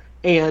baseball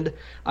and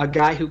a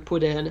guy who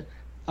put in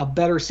a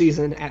better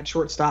season at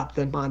shortstop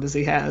than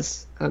Mondesi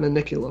has, and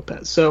Nicky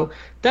Lopez. So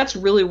that's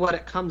really what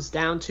it comes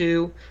down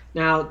to.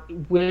 Now,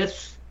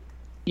 with,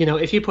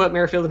 if you put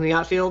Merrifield in the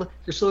outfield,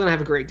 you're still going to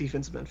have a great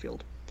defensive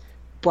infield.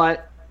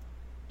 But,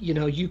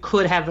 you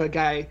could have a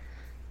guy,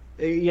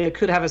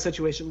 could have a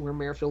situation where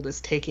Merrifield is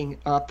taking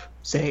up,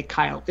 say,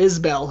 Kyle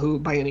Isbell, who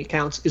by any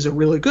accounts is a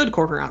really good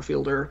corner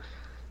outfielder.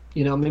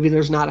 Maybe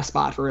there's not a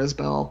spot for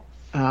Isbell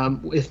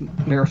if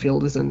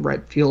Merrifield is in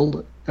right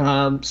field.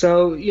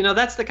 So,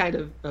 that's the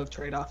kind of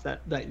trade-off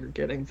that you're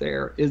getting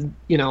there is,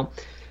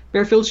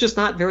 Merrifield's just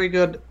not very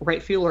good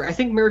right fielder. I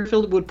think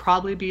Merrifield would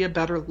probably be a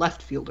better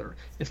left fielder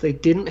if they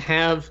didn't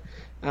have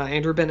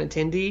Andrew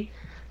Benintendi.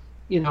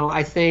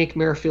 I think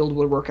Merrifield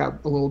would work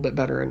out a little bit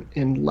better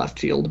in left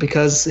field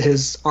because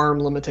his arm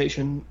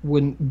limitation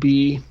wouldn't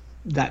be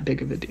that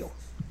big of a deal.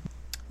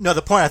 No,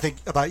 the point I think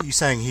about you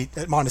saying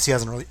that Mondesi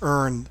hasn't really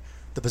earned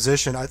the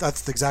position,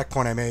 that's the exact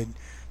point I made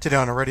today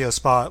on a radio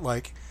spot.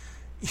 Like,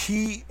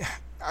 he's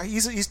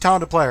a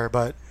talented player,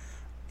 but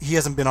he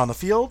hasn't been on the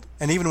field.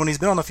 And even when he's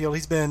been on the field,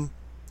 he's been,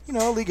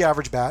 a league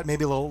average bat,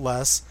 maybe a little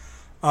less.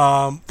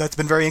 That's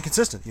been very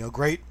inconsistent.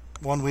 Great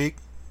 1 week,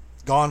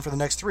 gone for the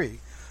next 3.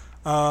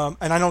 And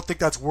I don't think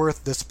that's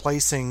worth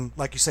displacing,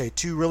 like you say,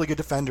 2 really good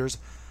defenders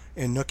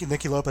in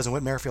Nicky Lopez and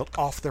Whit Merrifield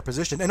off their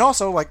position. And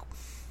also, like,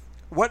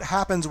 what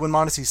happens when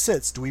Mondesi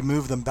sits? Do we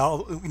move them?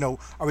 Are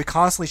we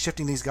constantly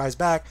shifting these guys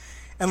back?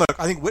 And look,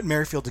 I think Whit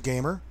Merrifield's a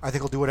gamer. I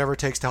think he'll do whatever it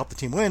takes to help the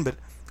team win, but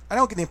I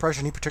don't get the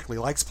impression he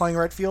particularly likes playing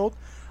right field.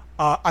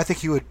 I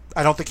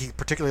don't think he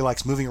particularly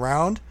likes moving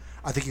around.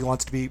 I think he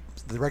wants to be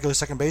the regular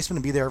second baseman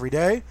and be there every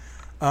day.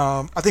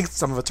 I think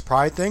some of it's a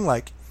pride thing.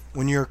 Like,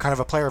 when you're kind of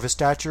a player of his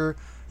stature,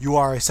 you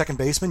are a second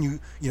baseman.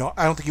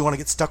 I don't think you want to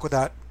get stuck with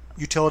that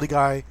utility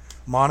guy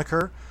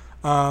moniker.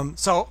 I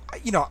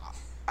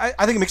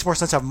think it makes more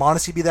sense to have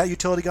Mondesi be that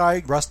utility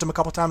guy, rest him a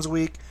couple times a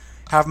week,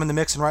 have him in the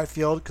mix in right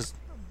field, because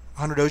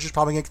Hunter Dozier's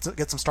probably going to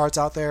get some starts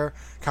out there.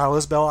 Kyle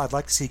Isbell, I'd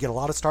like to see get a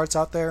lot of starts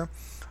out there.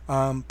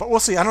 But we'll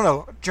see. I don't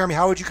know. Jeremy,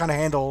 how would you kind of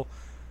handle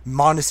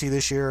Mondesi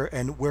this year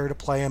and where to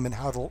play him and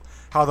how the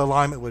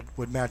alignment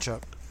would match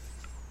up?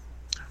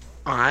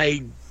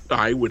 I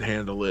would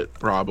handle it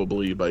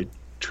probably by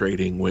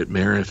trading Whit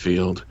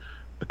Merrifield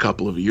a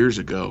couple of years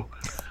ago.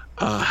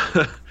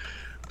 But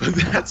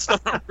that's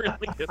not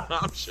really an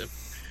option.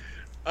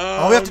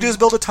 All we have to do is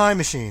build a time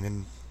machine.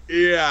 And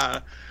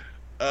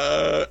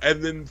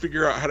then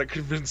figure out how to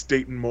convince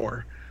Dayton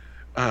Moore,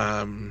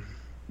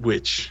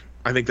 which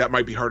I think that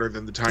might be harder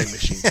than the time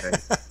machine thing.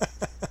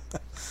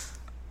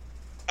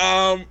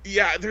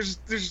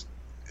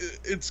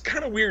 It's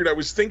kind of weird. I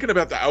was thinking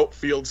about the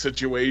outfield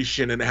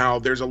situation and how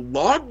there's a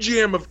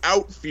logjam of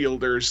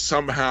outfielders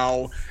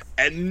somehow,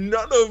 and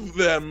none of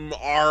them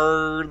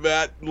are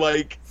that,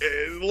 like,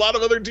 a lot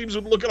of other teams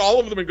would look at all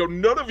of them and go,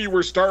 none of you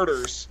were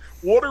starters.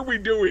 What are we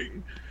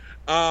doing?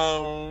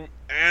 And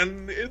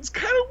it's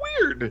kind of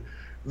weird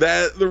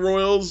that the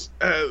Royals,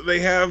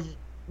 they have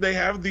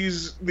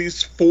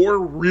these 4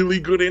 really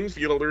good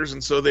infielders,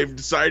 and so they've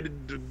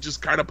decided to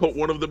just kind of put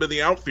one of them in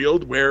the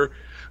outfield where,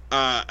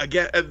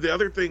 again, the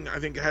other thing I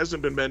think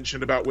hasn't been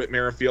mentioned about Whit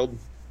Merrifield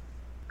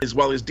is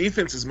while his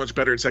defense is much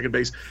better at second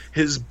base,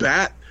 his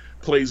bat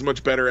plays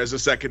much better as a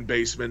second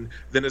baseman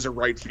than as a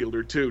right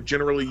fielder too.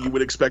 Generally, you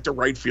would expect a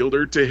right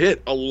fielder to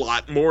hit a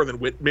lot more than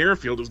Whit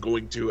Merrifield is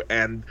going to,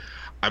 and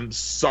I'm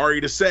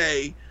sorry to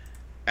say,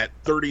 at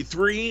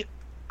 33,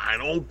 I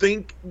don't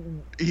think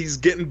he's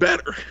getting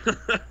better.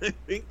 I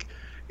think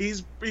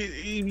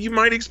you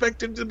might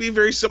expect him to be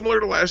very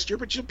similar to last year,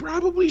 but you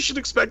probably should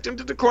expect him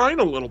to decline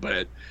a little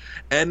bit.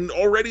 And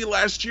already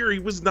last year, he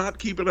was not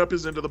keeping up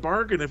his end of the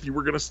bargain if you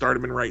were going to start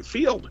him in right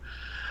field.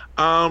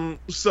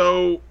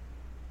 So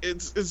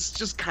it's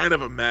just kind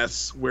of a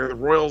mess where the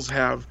Royals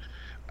have,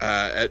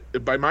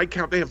 by my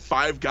count, they have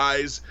 5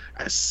 guys,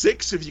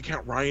 6 if you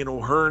count Ryan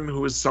O'Hearn,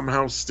 who is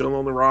somehow still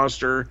on the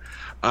roster,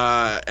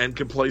 and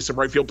can play some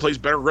right field, plays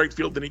better right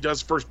field than he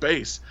does first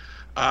base.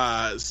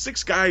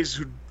 6 guys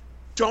who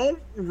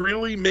don't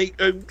really make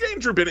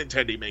Andrew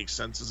Benintendi makes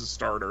sense as a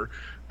starter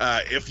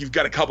if you've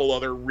got a couple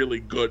other really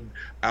good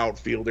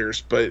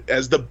outfielders, but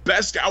as the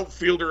best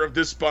outfielder of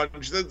this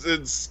bunch,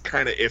 it's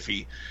kind of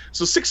iffy.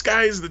 So 6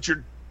 guys that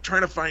you're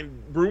trying to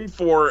find room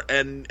for,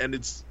 and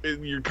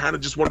you're kind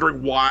of just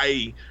wondering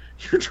why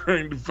you're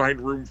trying to find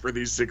room for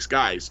these 6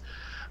 guys.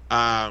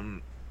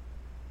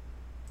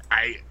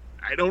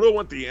 I don't know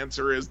what the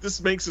answer is.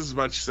 This makes as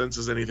much sense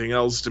as anything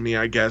else to me,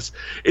 I guess.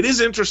 It is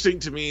interesting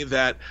to me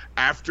that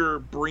after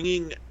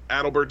bringing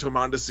Adalberto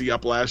Mondesi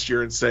up last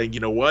year and saying,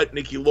 you know what,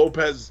 Nicky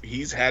Lopez,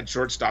 he's had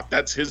shortstop.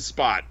 That's his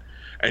spot.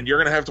 And you're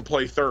going to have to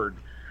play third,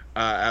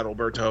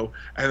 Adalberto.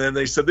 And then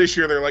they said this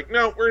year, they're like,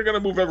 no, we're going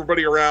to move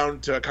everybody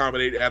around to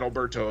accommodate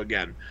Adalberto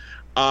again.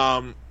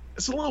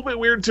 It's a little bit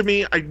weird to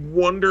me. I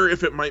wonder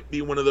if it might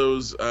be one of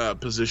those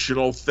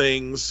positional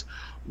things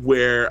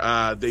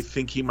where they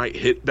think he might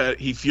hit better.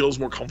 He feels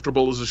more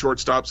comfortable as a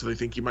shortstop, so they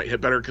think he might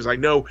hit better. Because I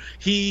know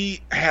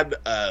he had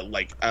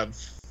like a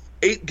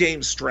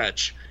 8-game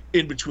stretch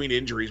in between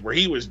injuries where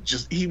he was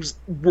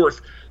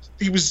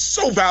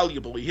so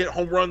valuable. He hit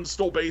home runs,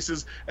 stole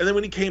bases, and then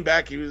when he came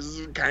back, he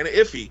was kind of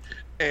iffy.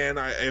 And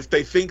if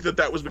they think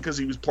that was because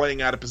he was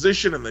playing out of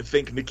position, and they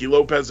think Nicky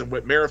Lopez and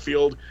Whit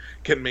Merrifield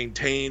can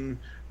maintain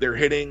their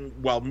hitting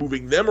while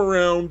moving them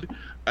around,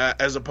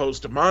 as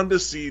opposed to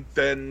Mondesi,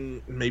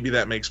 then maybe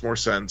that makes more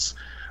sense.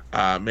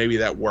 Maybe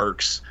that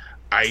works.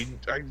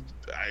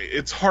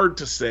 It's hard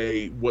to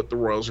say what the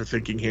Royals are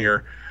thinking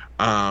here,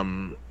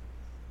 other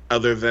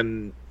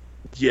than,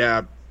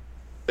 yeah,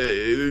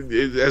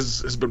 it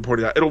has been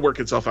pointed out, it'll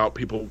work itself out.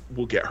 People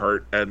will get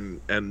hurt,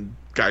 and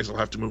guys will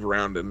have to move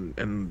around,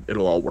 and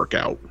it'll all work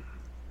out.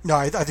 No,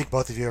 I think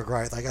both of you are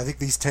right. Like, I think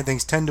these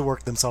things tend to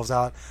work themselves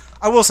out.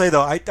 I will say,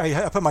 though, I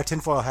put my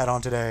tinfoil hat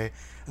on today,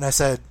 and I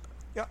said,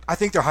 yeah, I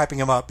think they're hyping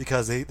him up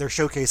because they're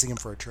showcasing him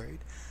for a trade.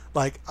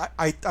 Like,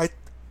 I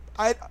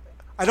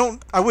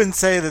wouldn't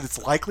say that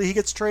it's likely he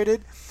gets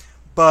traded,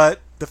 but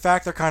the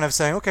fact they're kind of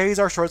saying, okay, he's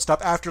our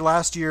shortstop after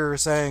last year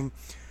saying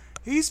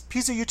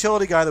he's a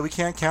utility guy that we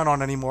can't count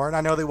on anymore. And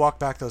I know they walked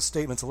back those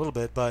statements a little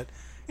bit, but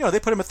they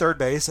put him at third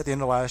base at the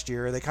end of last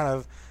year. They kind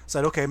of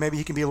said, okay, maybe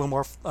he can be a little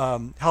more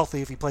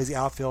healthy if he plays the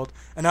outfield.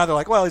 And now they're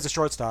like, well, he's a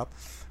shortstop.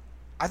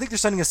 I think they're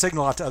sending a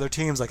signal out to other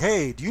teams like,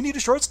 hey, do you need a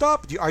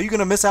shortstop? Are you going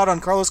to miss out on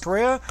Carlos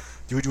Correa?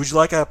 Would you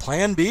like a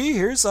plan B?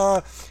 Here's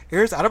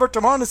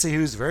Adalberto Mondesi,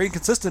 who's very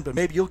inconsistent, but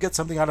maybe you'll get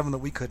something out of him that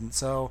we couldn't.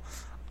 So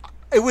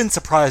it wouldn't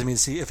surprise me to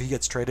see if he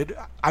gets traded.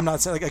 I'm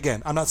not saying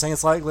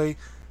it's likely,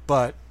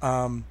 but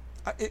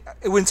it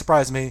wouldn't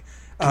surprise me.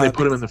 Can they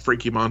put him in the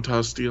Frankie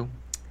Montas deal?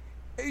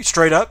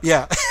 Straight up,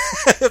 yeah.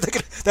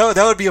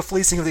 that would be a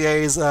fleecing of the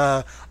A's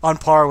on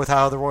par with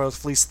how the Royals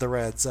fleeced the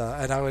Reds,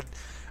 and I would.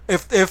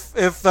 If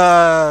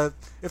the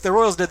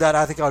Royals did that,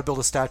 I think I would build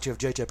a statue of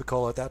J.J.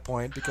 Picola at that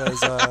point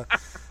because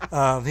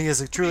he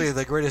is truly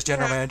the greatest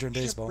general manager in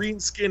baseball. Green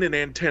skin and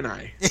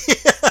antennae.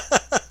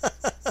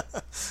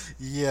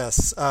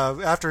 Yes.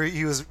 After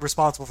he was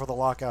responsible for the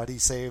lockout, he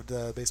saved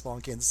baseball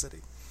in Kansas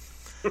City.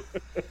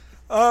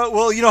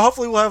 Well,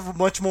 hopefully we'll have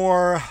much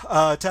more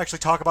to actually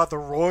talk about the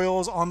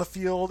Royals on the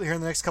field here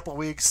in the next couple of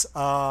weeks.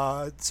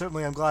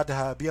 Certainly, I'm glad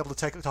to be able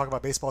to talk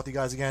about baseball with you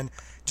guys again.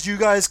 Did you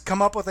guys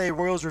come up with a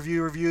Royals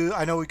review?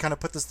 I know we kind of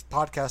put this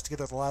podcast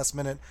together at the last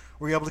minute.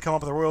 Were you able to come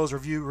up with a Royals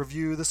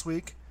review this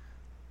week?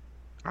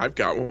 I've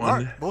got one. All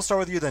right, we'll start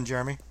with you then,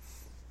 Jeremy.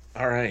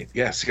 All right.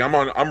 Yes,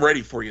 I'm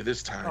ready for you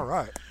this time. All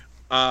right.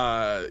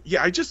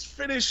 I just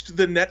finished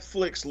the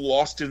Netflix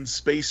Lost in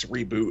Space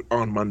reboot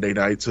on Monday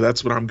night, so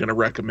that's what I'm going to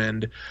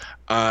recommend.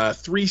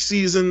 3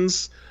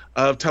 seasons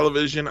of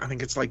television. I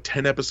think it's like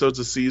 10 episodes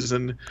a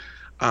season.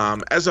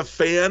 As a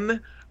fan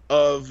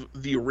of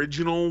the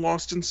original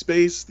Lost in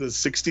Space, the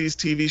 60s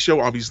TV show,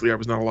 obviously I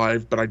was not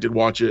alive, but I did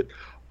watch it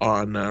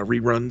on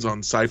reruns on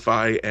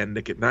Sci-Fi and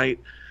Nick at Night.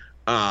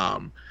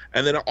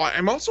 And then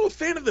I'm also a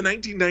fan of the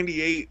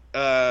 1998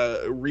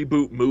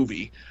 reboot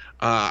movie.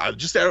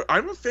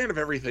 I'm a fan of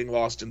everything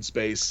Lost in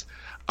Space,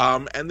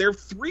 and there are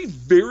 3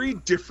 very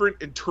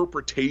different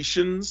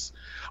interpretations,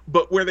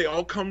 but where they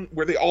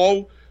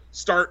all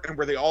start and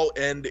where they all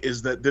end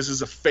is that this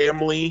is a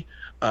family,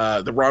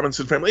 the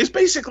Robinson family. It's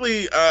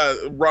basically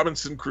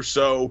Robinson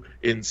Crusoe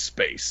in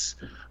space,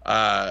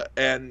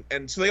 and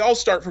so they all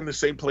start from the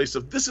same place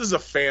of this is a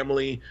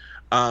family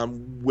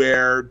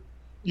where.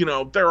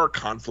 There are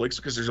conflicts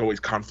because there's always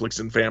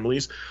conflicts in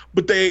families,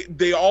 but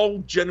they all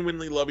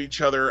genuinely love each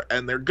other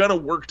and they're going to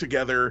work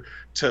together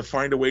to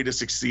find a way to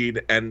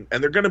succeed and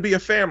they're going to be a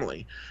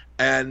family.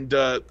 And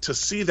to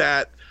see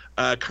that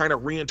kind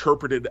of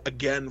reinterpreted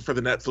again for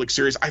the Netflix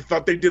series, I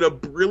thought they did a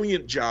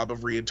brilliant job of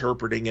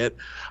reinterpreting it.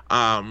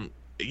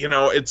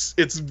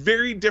 it's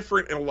very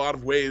different in a lot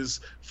of ways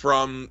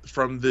from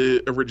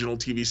the original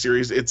TV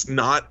series. It's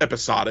not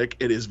episodic.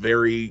 It is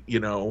very,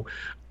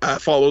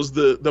 follows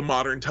the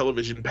modern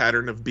television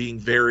pattern of being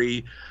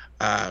very,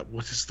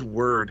 what is the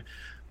word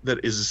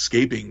that is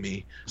escaping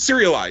me?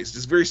 Serialized.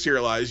 It's very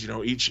serialized.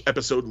 Each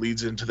episode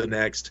leads into the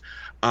next.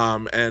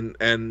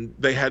 And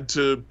they had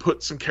to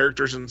put some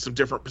characters in some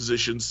different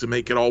positions to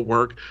make it all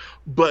work.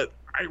 But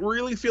I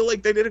really feel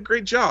like they did a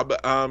great job.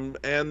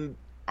 And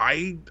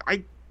I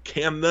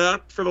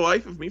cannot for the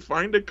life of me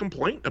find a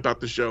complaint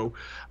about the show.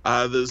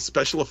 The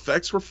special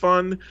effects were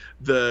fun,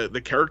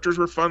 the characters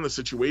were fun, the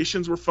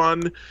situations were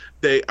fun.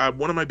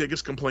 One of my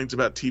biggest complaints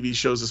about TV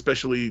shows,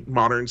 especially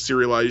modern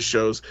serialized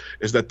shows,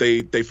 is that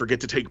they forget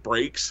to take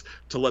breaks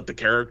to let the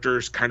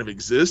characters kind of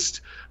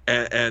exist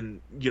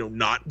and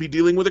not be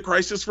dealing with a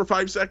crisis for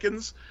 5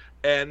 seconds.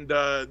 And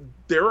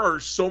there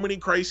are so many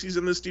crises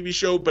in this TV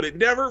show, but it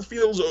never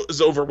feels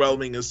as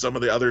overwhelming as some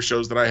of the other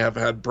shows that I have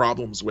had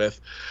problems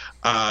with.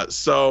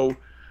 So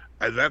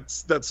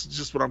that's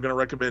just what I'm going to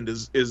recommend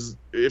is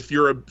if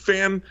you're a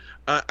fan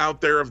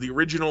out there of the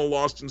original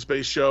Lost in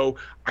Space show,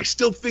 I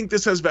still think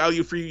this has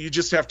value for you. You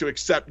just have to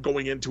accept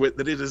going into it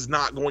that it is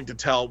not going to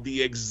tell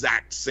the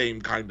exact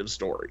same kind of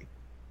story.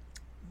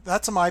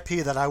 That's an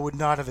IP that I would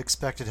not have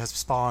expected has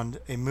spawned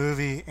a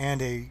movie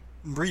and a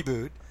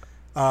reboot.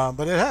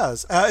 But it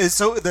has.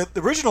 So the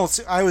original,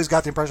 I always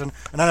got the impression,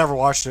 and I never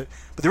watched it,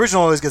 but the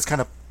original always gets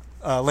kind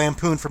of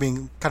lampooned for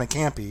being kind of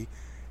campy.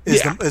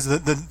 This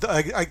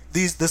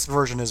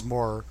version is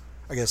more,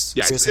 I guess,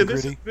 serious and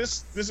gritty.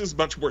 This is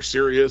much more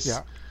serious.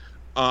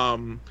 Yeah.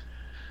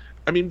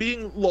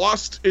 Being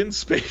lost in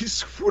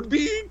space would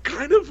be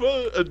kind of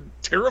a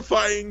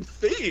terrifying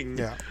thing.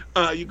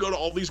 Yeah. You go to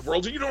all these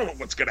worlds and you don't know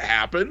what's going to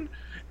happen.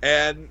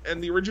 And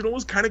the original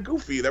was kind of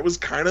goofy. That was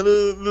kind of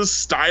the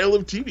style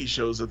of TV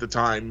shows at the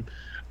time.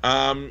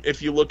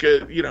 If you look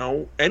at,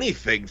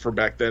 anything from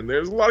back then,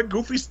 there's a lot of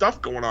goofy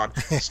stuff going on.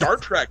 Star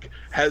Trek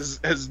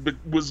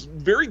was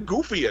very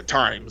goofy at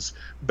times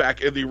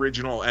back in the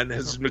original and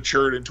has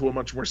matured into a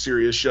much more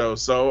serious show.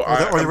 So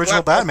or the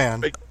original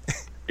Batman.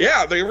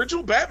 Yeah, the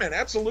original Batman,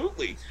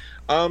 absolutely.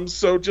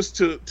 So just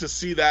to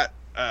see that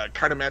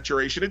kind of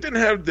maturation. It didn't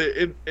have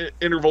the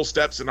interval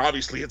steps, and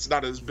obviously it's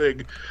not as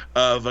big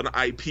of an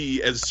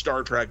IP as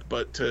Star Trek,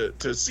 but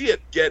to see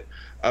it get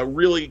a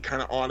really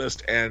kind of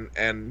honest and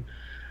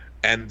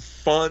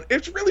fun,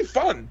 it's really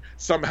fun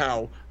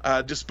somehow,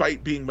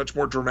 despite being much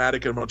more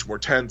dramatic and much more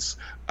tense.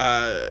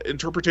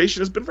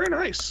 Interpretation has been very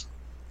nice.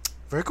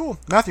 Very cool.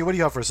 Matthew, what do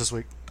you have for us this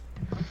week?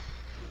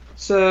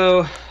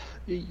 So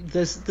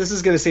this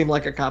is going to seem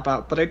like a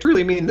cop-out, but I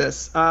truly mean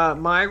this.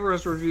 My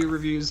Rose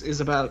Reviews is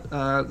about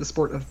the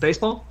sport of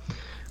baseball.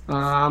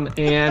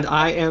 And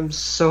I am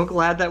so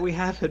glad that we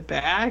have it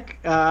back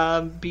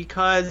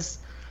because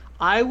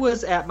I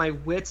was at my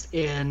wit's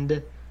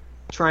end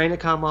trying to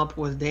come up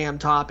with damn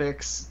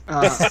topics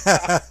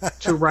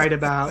to write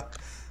about.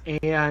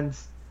 And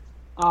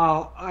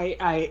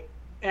I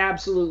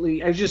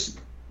absolutely,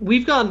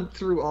 we've gone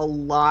through a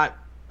lot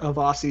of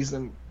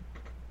off-season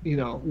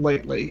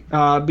lately,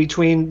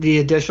 between the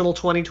additional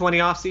 2020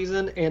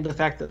 offseason and the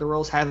fact that the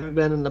Royals haven't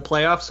been in the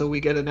playoffs, so we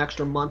get an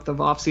extra month of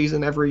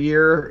offseason every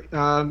year,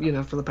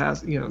 for the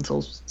past,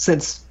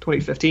 since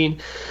 2015.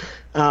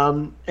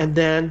 And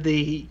then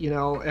the,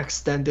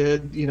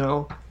 extended,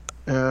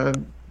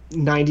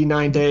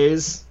 99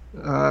 days,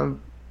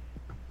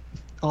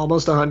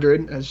 almost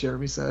 100, as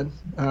Jeremy said,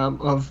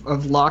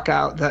 of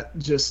lockout that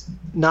just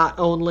not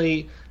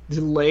only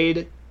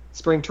delayed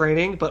spring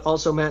training, but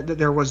also meant that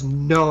there was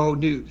no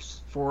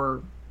news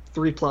for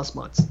 3+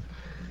 months.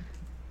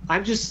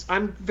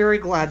 I'm very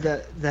glad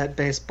that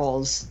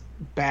baseball's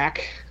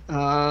back,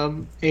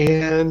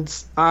 and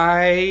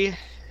I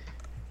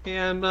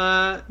am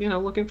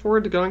looking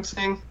forward to going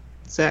seeing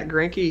Zach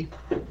Greinke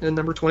in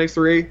number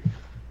 23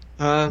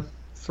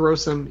 throw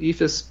some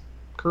eephus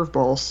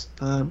curveballs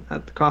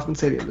at the Kauffman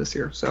Stadium this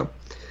year. So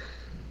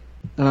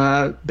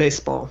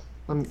baseball,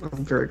 I'm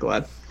very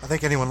glad. I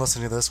think anyone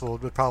listening to this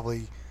would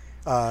probably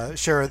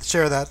share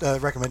that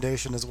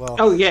recommendation as well.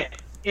 Oh yeah,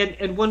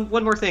 and one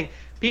more thing.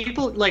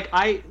 People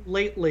I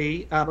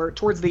lately, or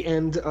towards the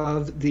end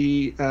of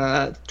the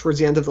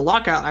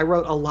lockout, I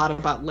wrote a lot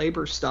about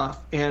labor stuff,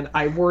 and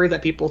I worry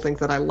that people think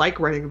that I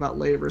like writing about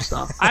labor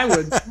stuff. I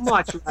would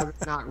much rather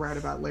not write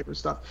about labor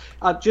stuff.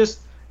 Just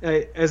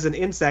as an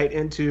insight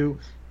into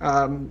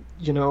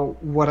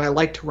what I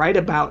like to write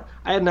about.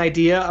 I had an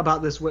idea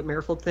about this Whit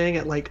Merrifield thing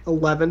at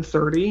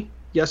 11:30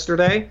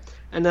 yesterday.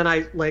 And then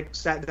I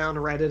sat down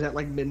to write it at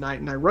midnight,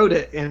 and I wrote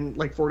it in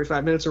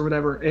 45 minutes or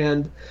whatever.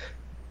 And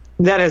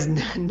that has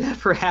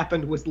never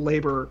happened with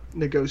labor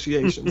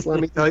negotiations.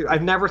 Let me tell you,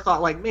 I've never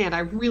thought man, I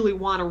really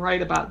want to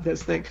write about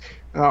this thing.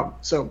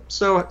 So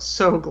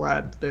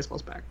glad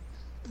baseball's back.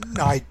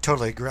 No, I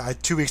totally agree.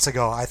 2 weeks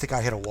ago, I think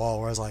I hit a wall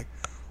where I was like,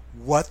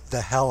 what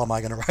the hell am I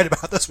going to write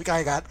about this week?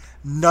 I got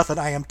nothing.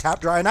 I am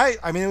tapped dry. And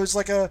I mean, it was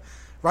like a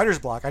writer's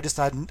block. I just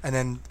had,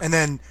 and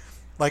then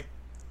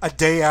a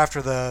day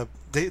after the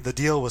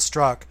deal was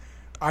struck,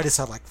 I just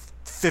had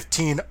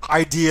 15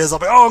 ideas. I'm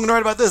like, oh, I'm going to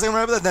write about this. I'm going to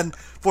write about that. And then,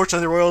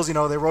 fortunately,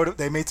 the Royals,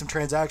 they made some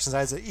transactions. I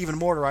had even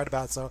more to write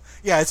about. So,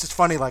 yeah, it's just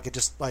funny.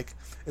 It's like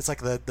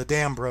the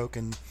dam broke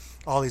and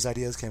all these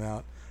ideas came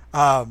out.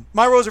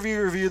 My Royals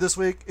review this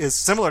week is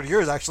similar to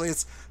yours, actually.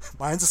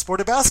 Mine's a sport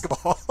of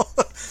basketball.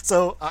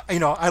 So,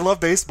 I love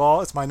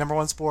baseball. It's my number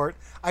one sport.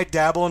 I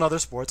dabble in other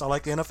sports. I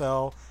like the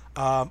NFL.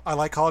 I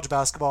like college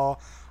basketball.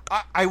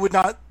 I would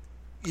not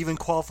even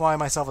qualify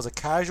myself as a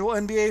casual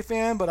NBA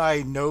fan, but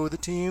I know the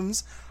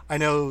teams. I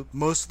know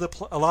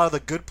a lot of the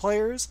good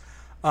players.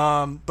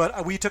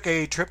 But we took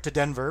a trip to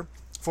Denver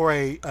for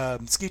a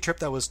ski trip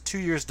that was 2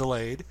 years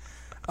delayed.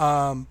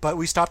 But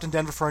we stopped in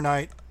Denver for a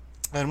night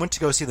and went to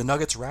go see the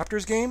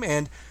Nuggets-Raptors game.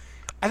 And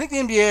I think the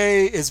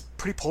NBA is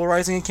pretty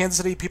polarizing in Kansas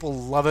City. People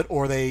love it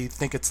or they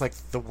think it's like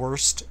the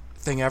worst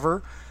thing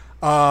ever.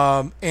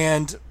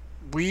 And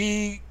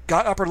we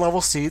got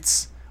upper-level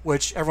seats,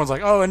 which everyone's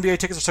like, oh, NBA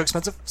tickets are so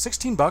expensive.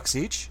 $16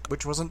 each,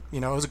 which wasn't, it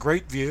was a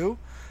great view.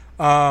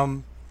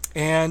 And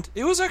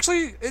it was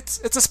actually, it's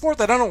a sport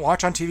that I don't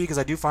watch on TV because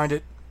I do find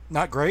it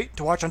not great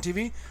to watch on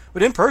TV.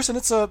 But in person,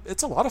 it's a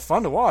lot of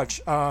fun to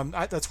watch.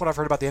 That's what I've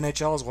heard about the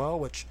NHL as well,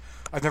 which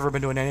I've never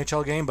been to an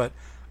NHL game. But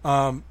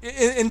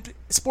in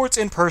sports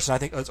in person, I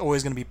think it's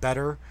always going to be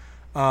better,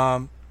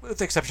 with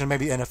the exception of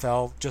maybe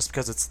NFL, just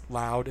because it's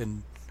loud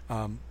and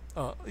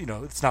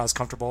it's not as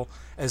comfortable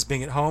as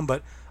being at home.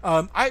 But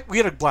we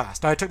had a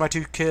blast. I took my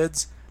two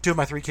of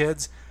my three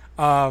kids,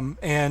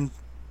 and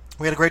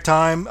we had a great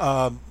time.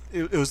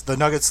 It was the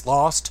Nuggets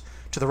lost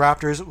to the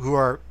Raptors, who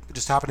are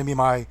just happen to be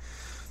my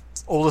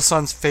oldest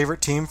son's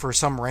favorite team for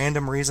some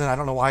random reason. I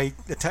don't know why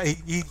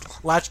he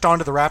latched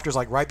onto the Raptors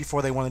like right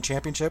before they won the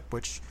championship,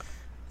 which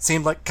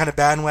seemed like kind of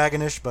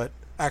bandwagonish, but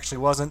actually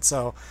wasn't.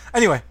 So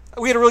anyway,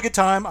 we had a really good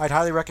time. I'd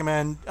highly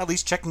recommend at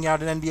least checking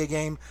out an NBA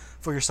game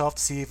for yourself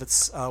to see if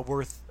it's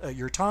worth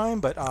your time.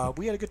 But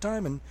we had a good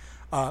time, and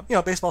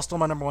baseball's still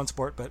my number one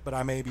sport, but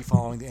I may be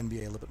following the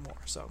NBA a little bit more.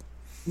 So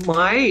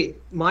my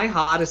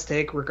hottest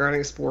take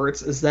regarding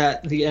sports is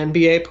that the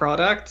NBA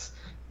product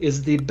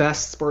is the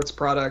best sports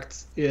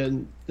product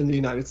in the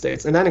United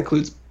States, and that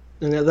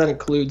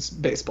includes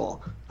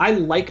baseball. I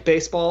like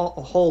baseball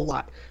a whole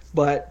lot,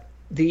 but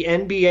the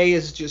NBA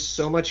is just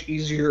so much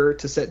easier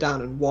to sit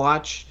down and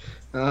watch.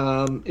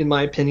 In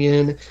my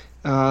opinion,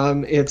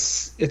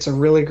 it's a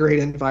really great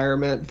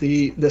environment.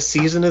 The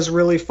season is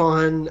really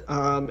fun,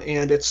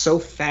 and it's so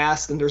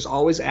fast, and there's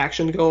always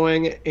action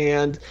going.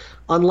 And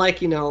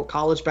unlike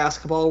college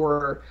basketball,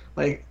 where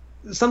like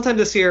sometime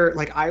this year,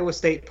 like Iowa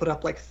State put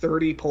up like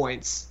 30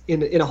 points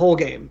in a whole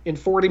game. In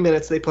 40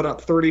 minutes, they put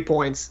up 30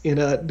 points in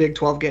a Big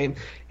 12 game.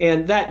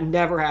 And that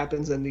never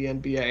happens in the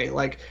NBA.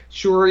 Like,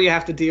 sure, you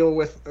have to deal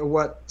with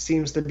what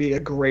seems to be a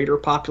greater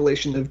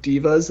population of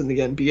divas in the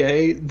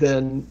NBA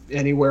than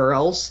anywhere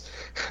else.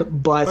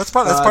 But that's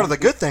part of the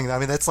good thing. I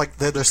mean, that's like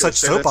they're such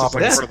soap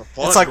operas.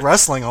 It's like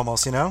wrestling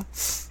almost,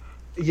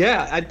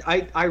 Yeah,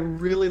 I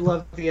really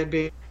love the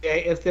NBA.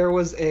 If there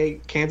was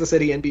a Kansas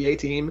City NBA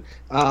team,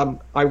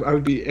 I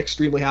would be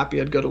extremely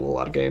happy. I'd go to a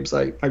lot of games.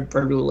 I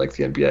really like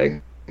the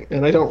NBA,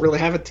 and I don't really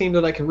have a team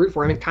that I can root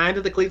for. I mean, kind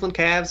of the Cleveland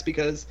Cavs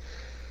because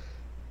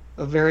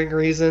of varying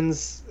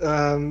reasons.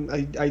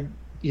 I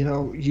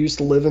used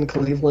to live in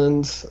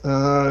Cleveland,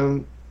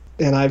 and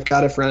I've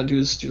got a friend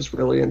who's just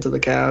really into the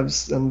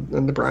Cavs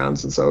and the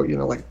Browns, and so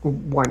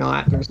why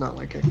not? There's not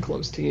like a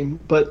close team,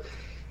 but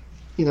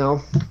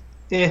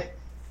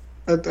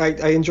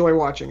I enjoy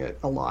watching it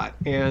a lot,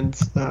 and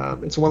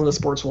it's one of the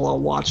sports where I'll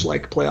watch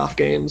like playoff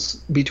games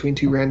between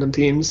two random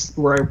teams,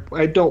 where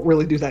I don't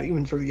really do that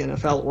even for the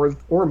NFL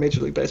or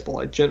Major League Baseball.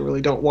 I generally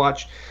don't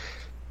watch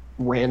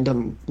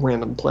random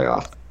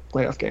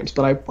playoff games,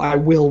 but I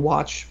will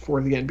watch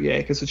for the NBA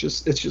because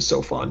it's just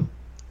so fun.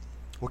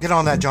 We'll get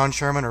on that, John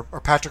Sherman or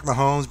Patrick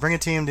Mahomes. Bring a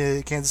team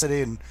to Kansas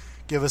City and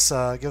give us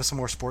some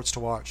more sports to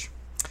watch.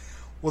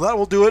 Well, that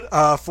will do it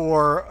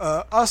for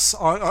us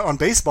on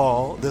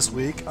baseball this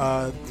week.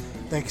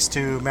 Thanks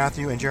to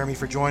Matthew and Jeremy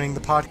for joining the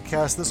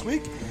podcast this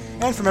week.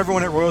 And from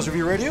everyone at Royals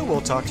Review Radio,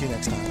 we'll talk to you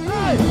next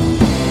time.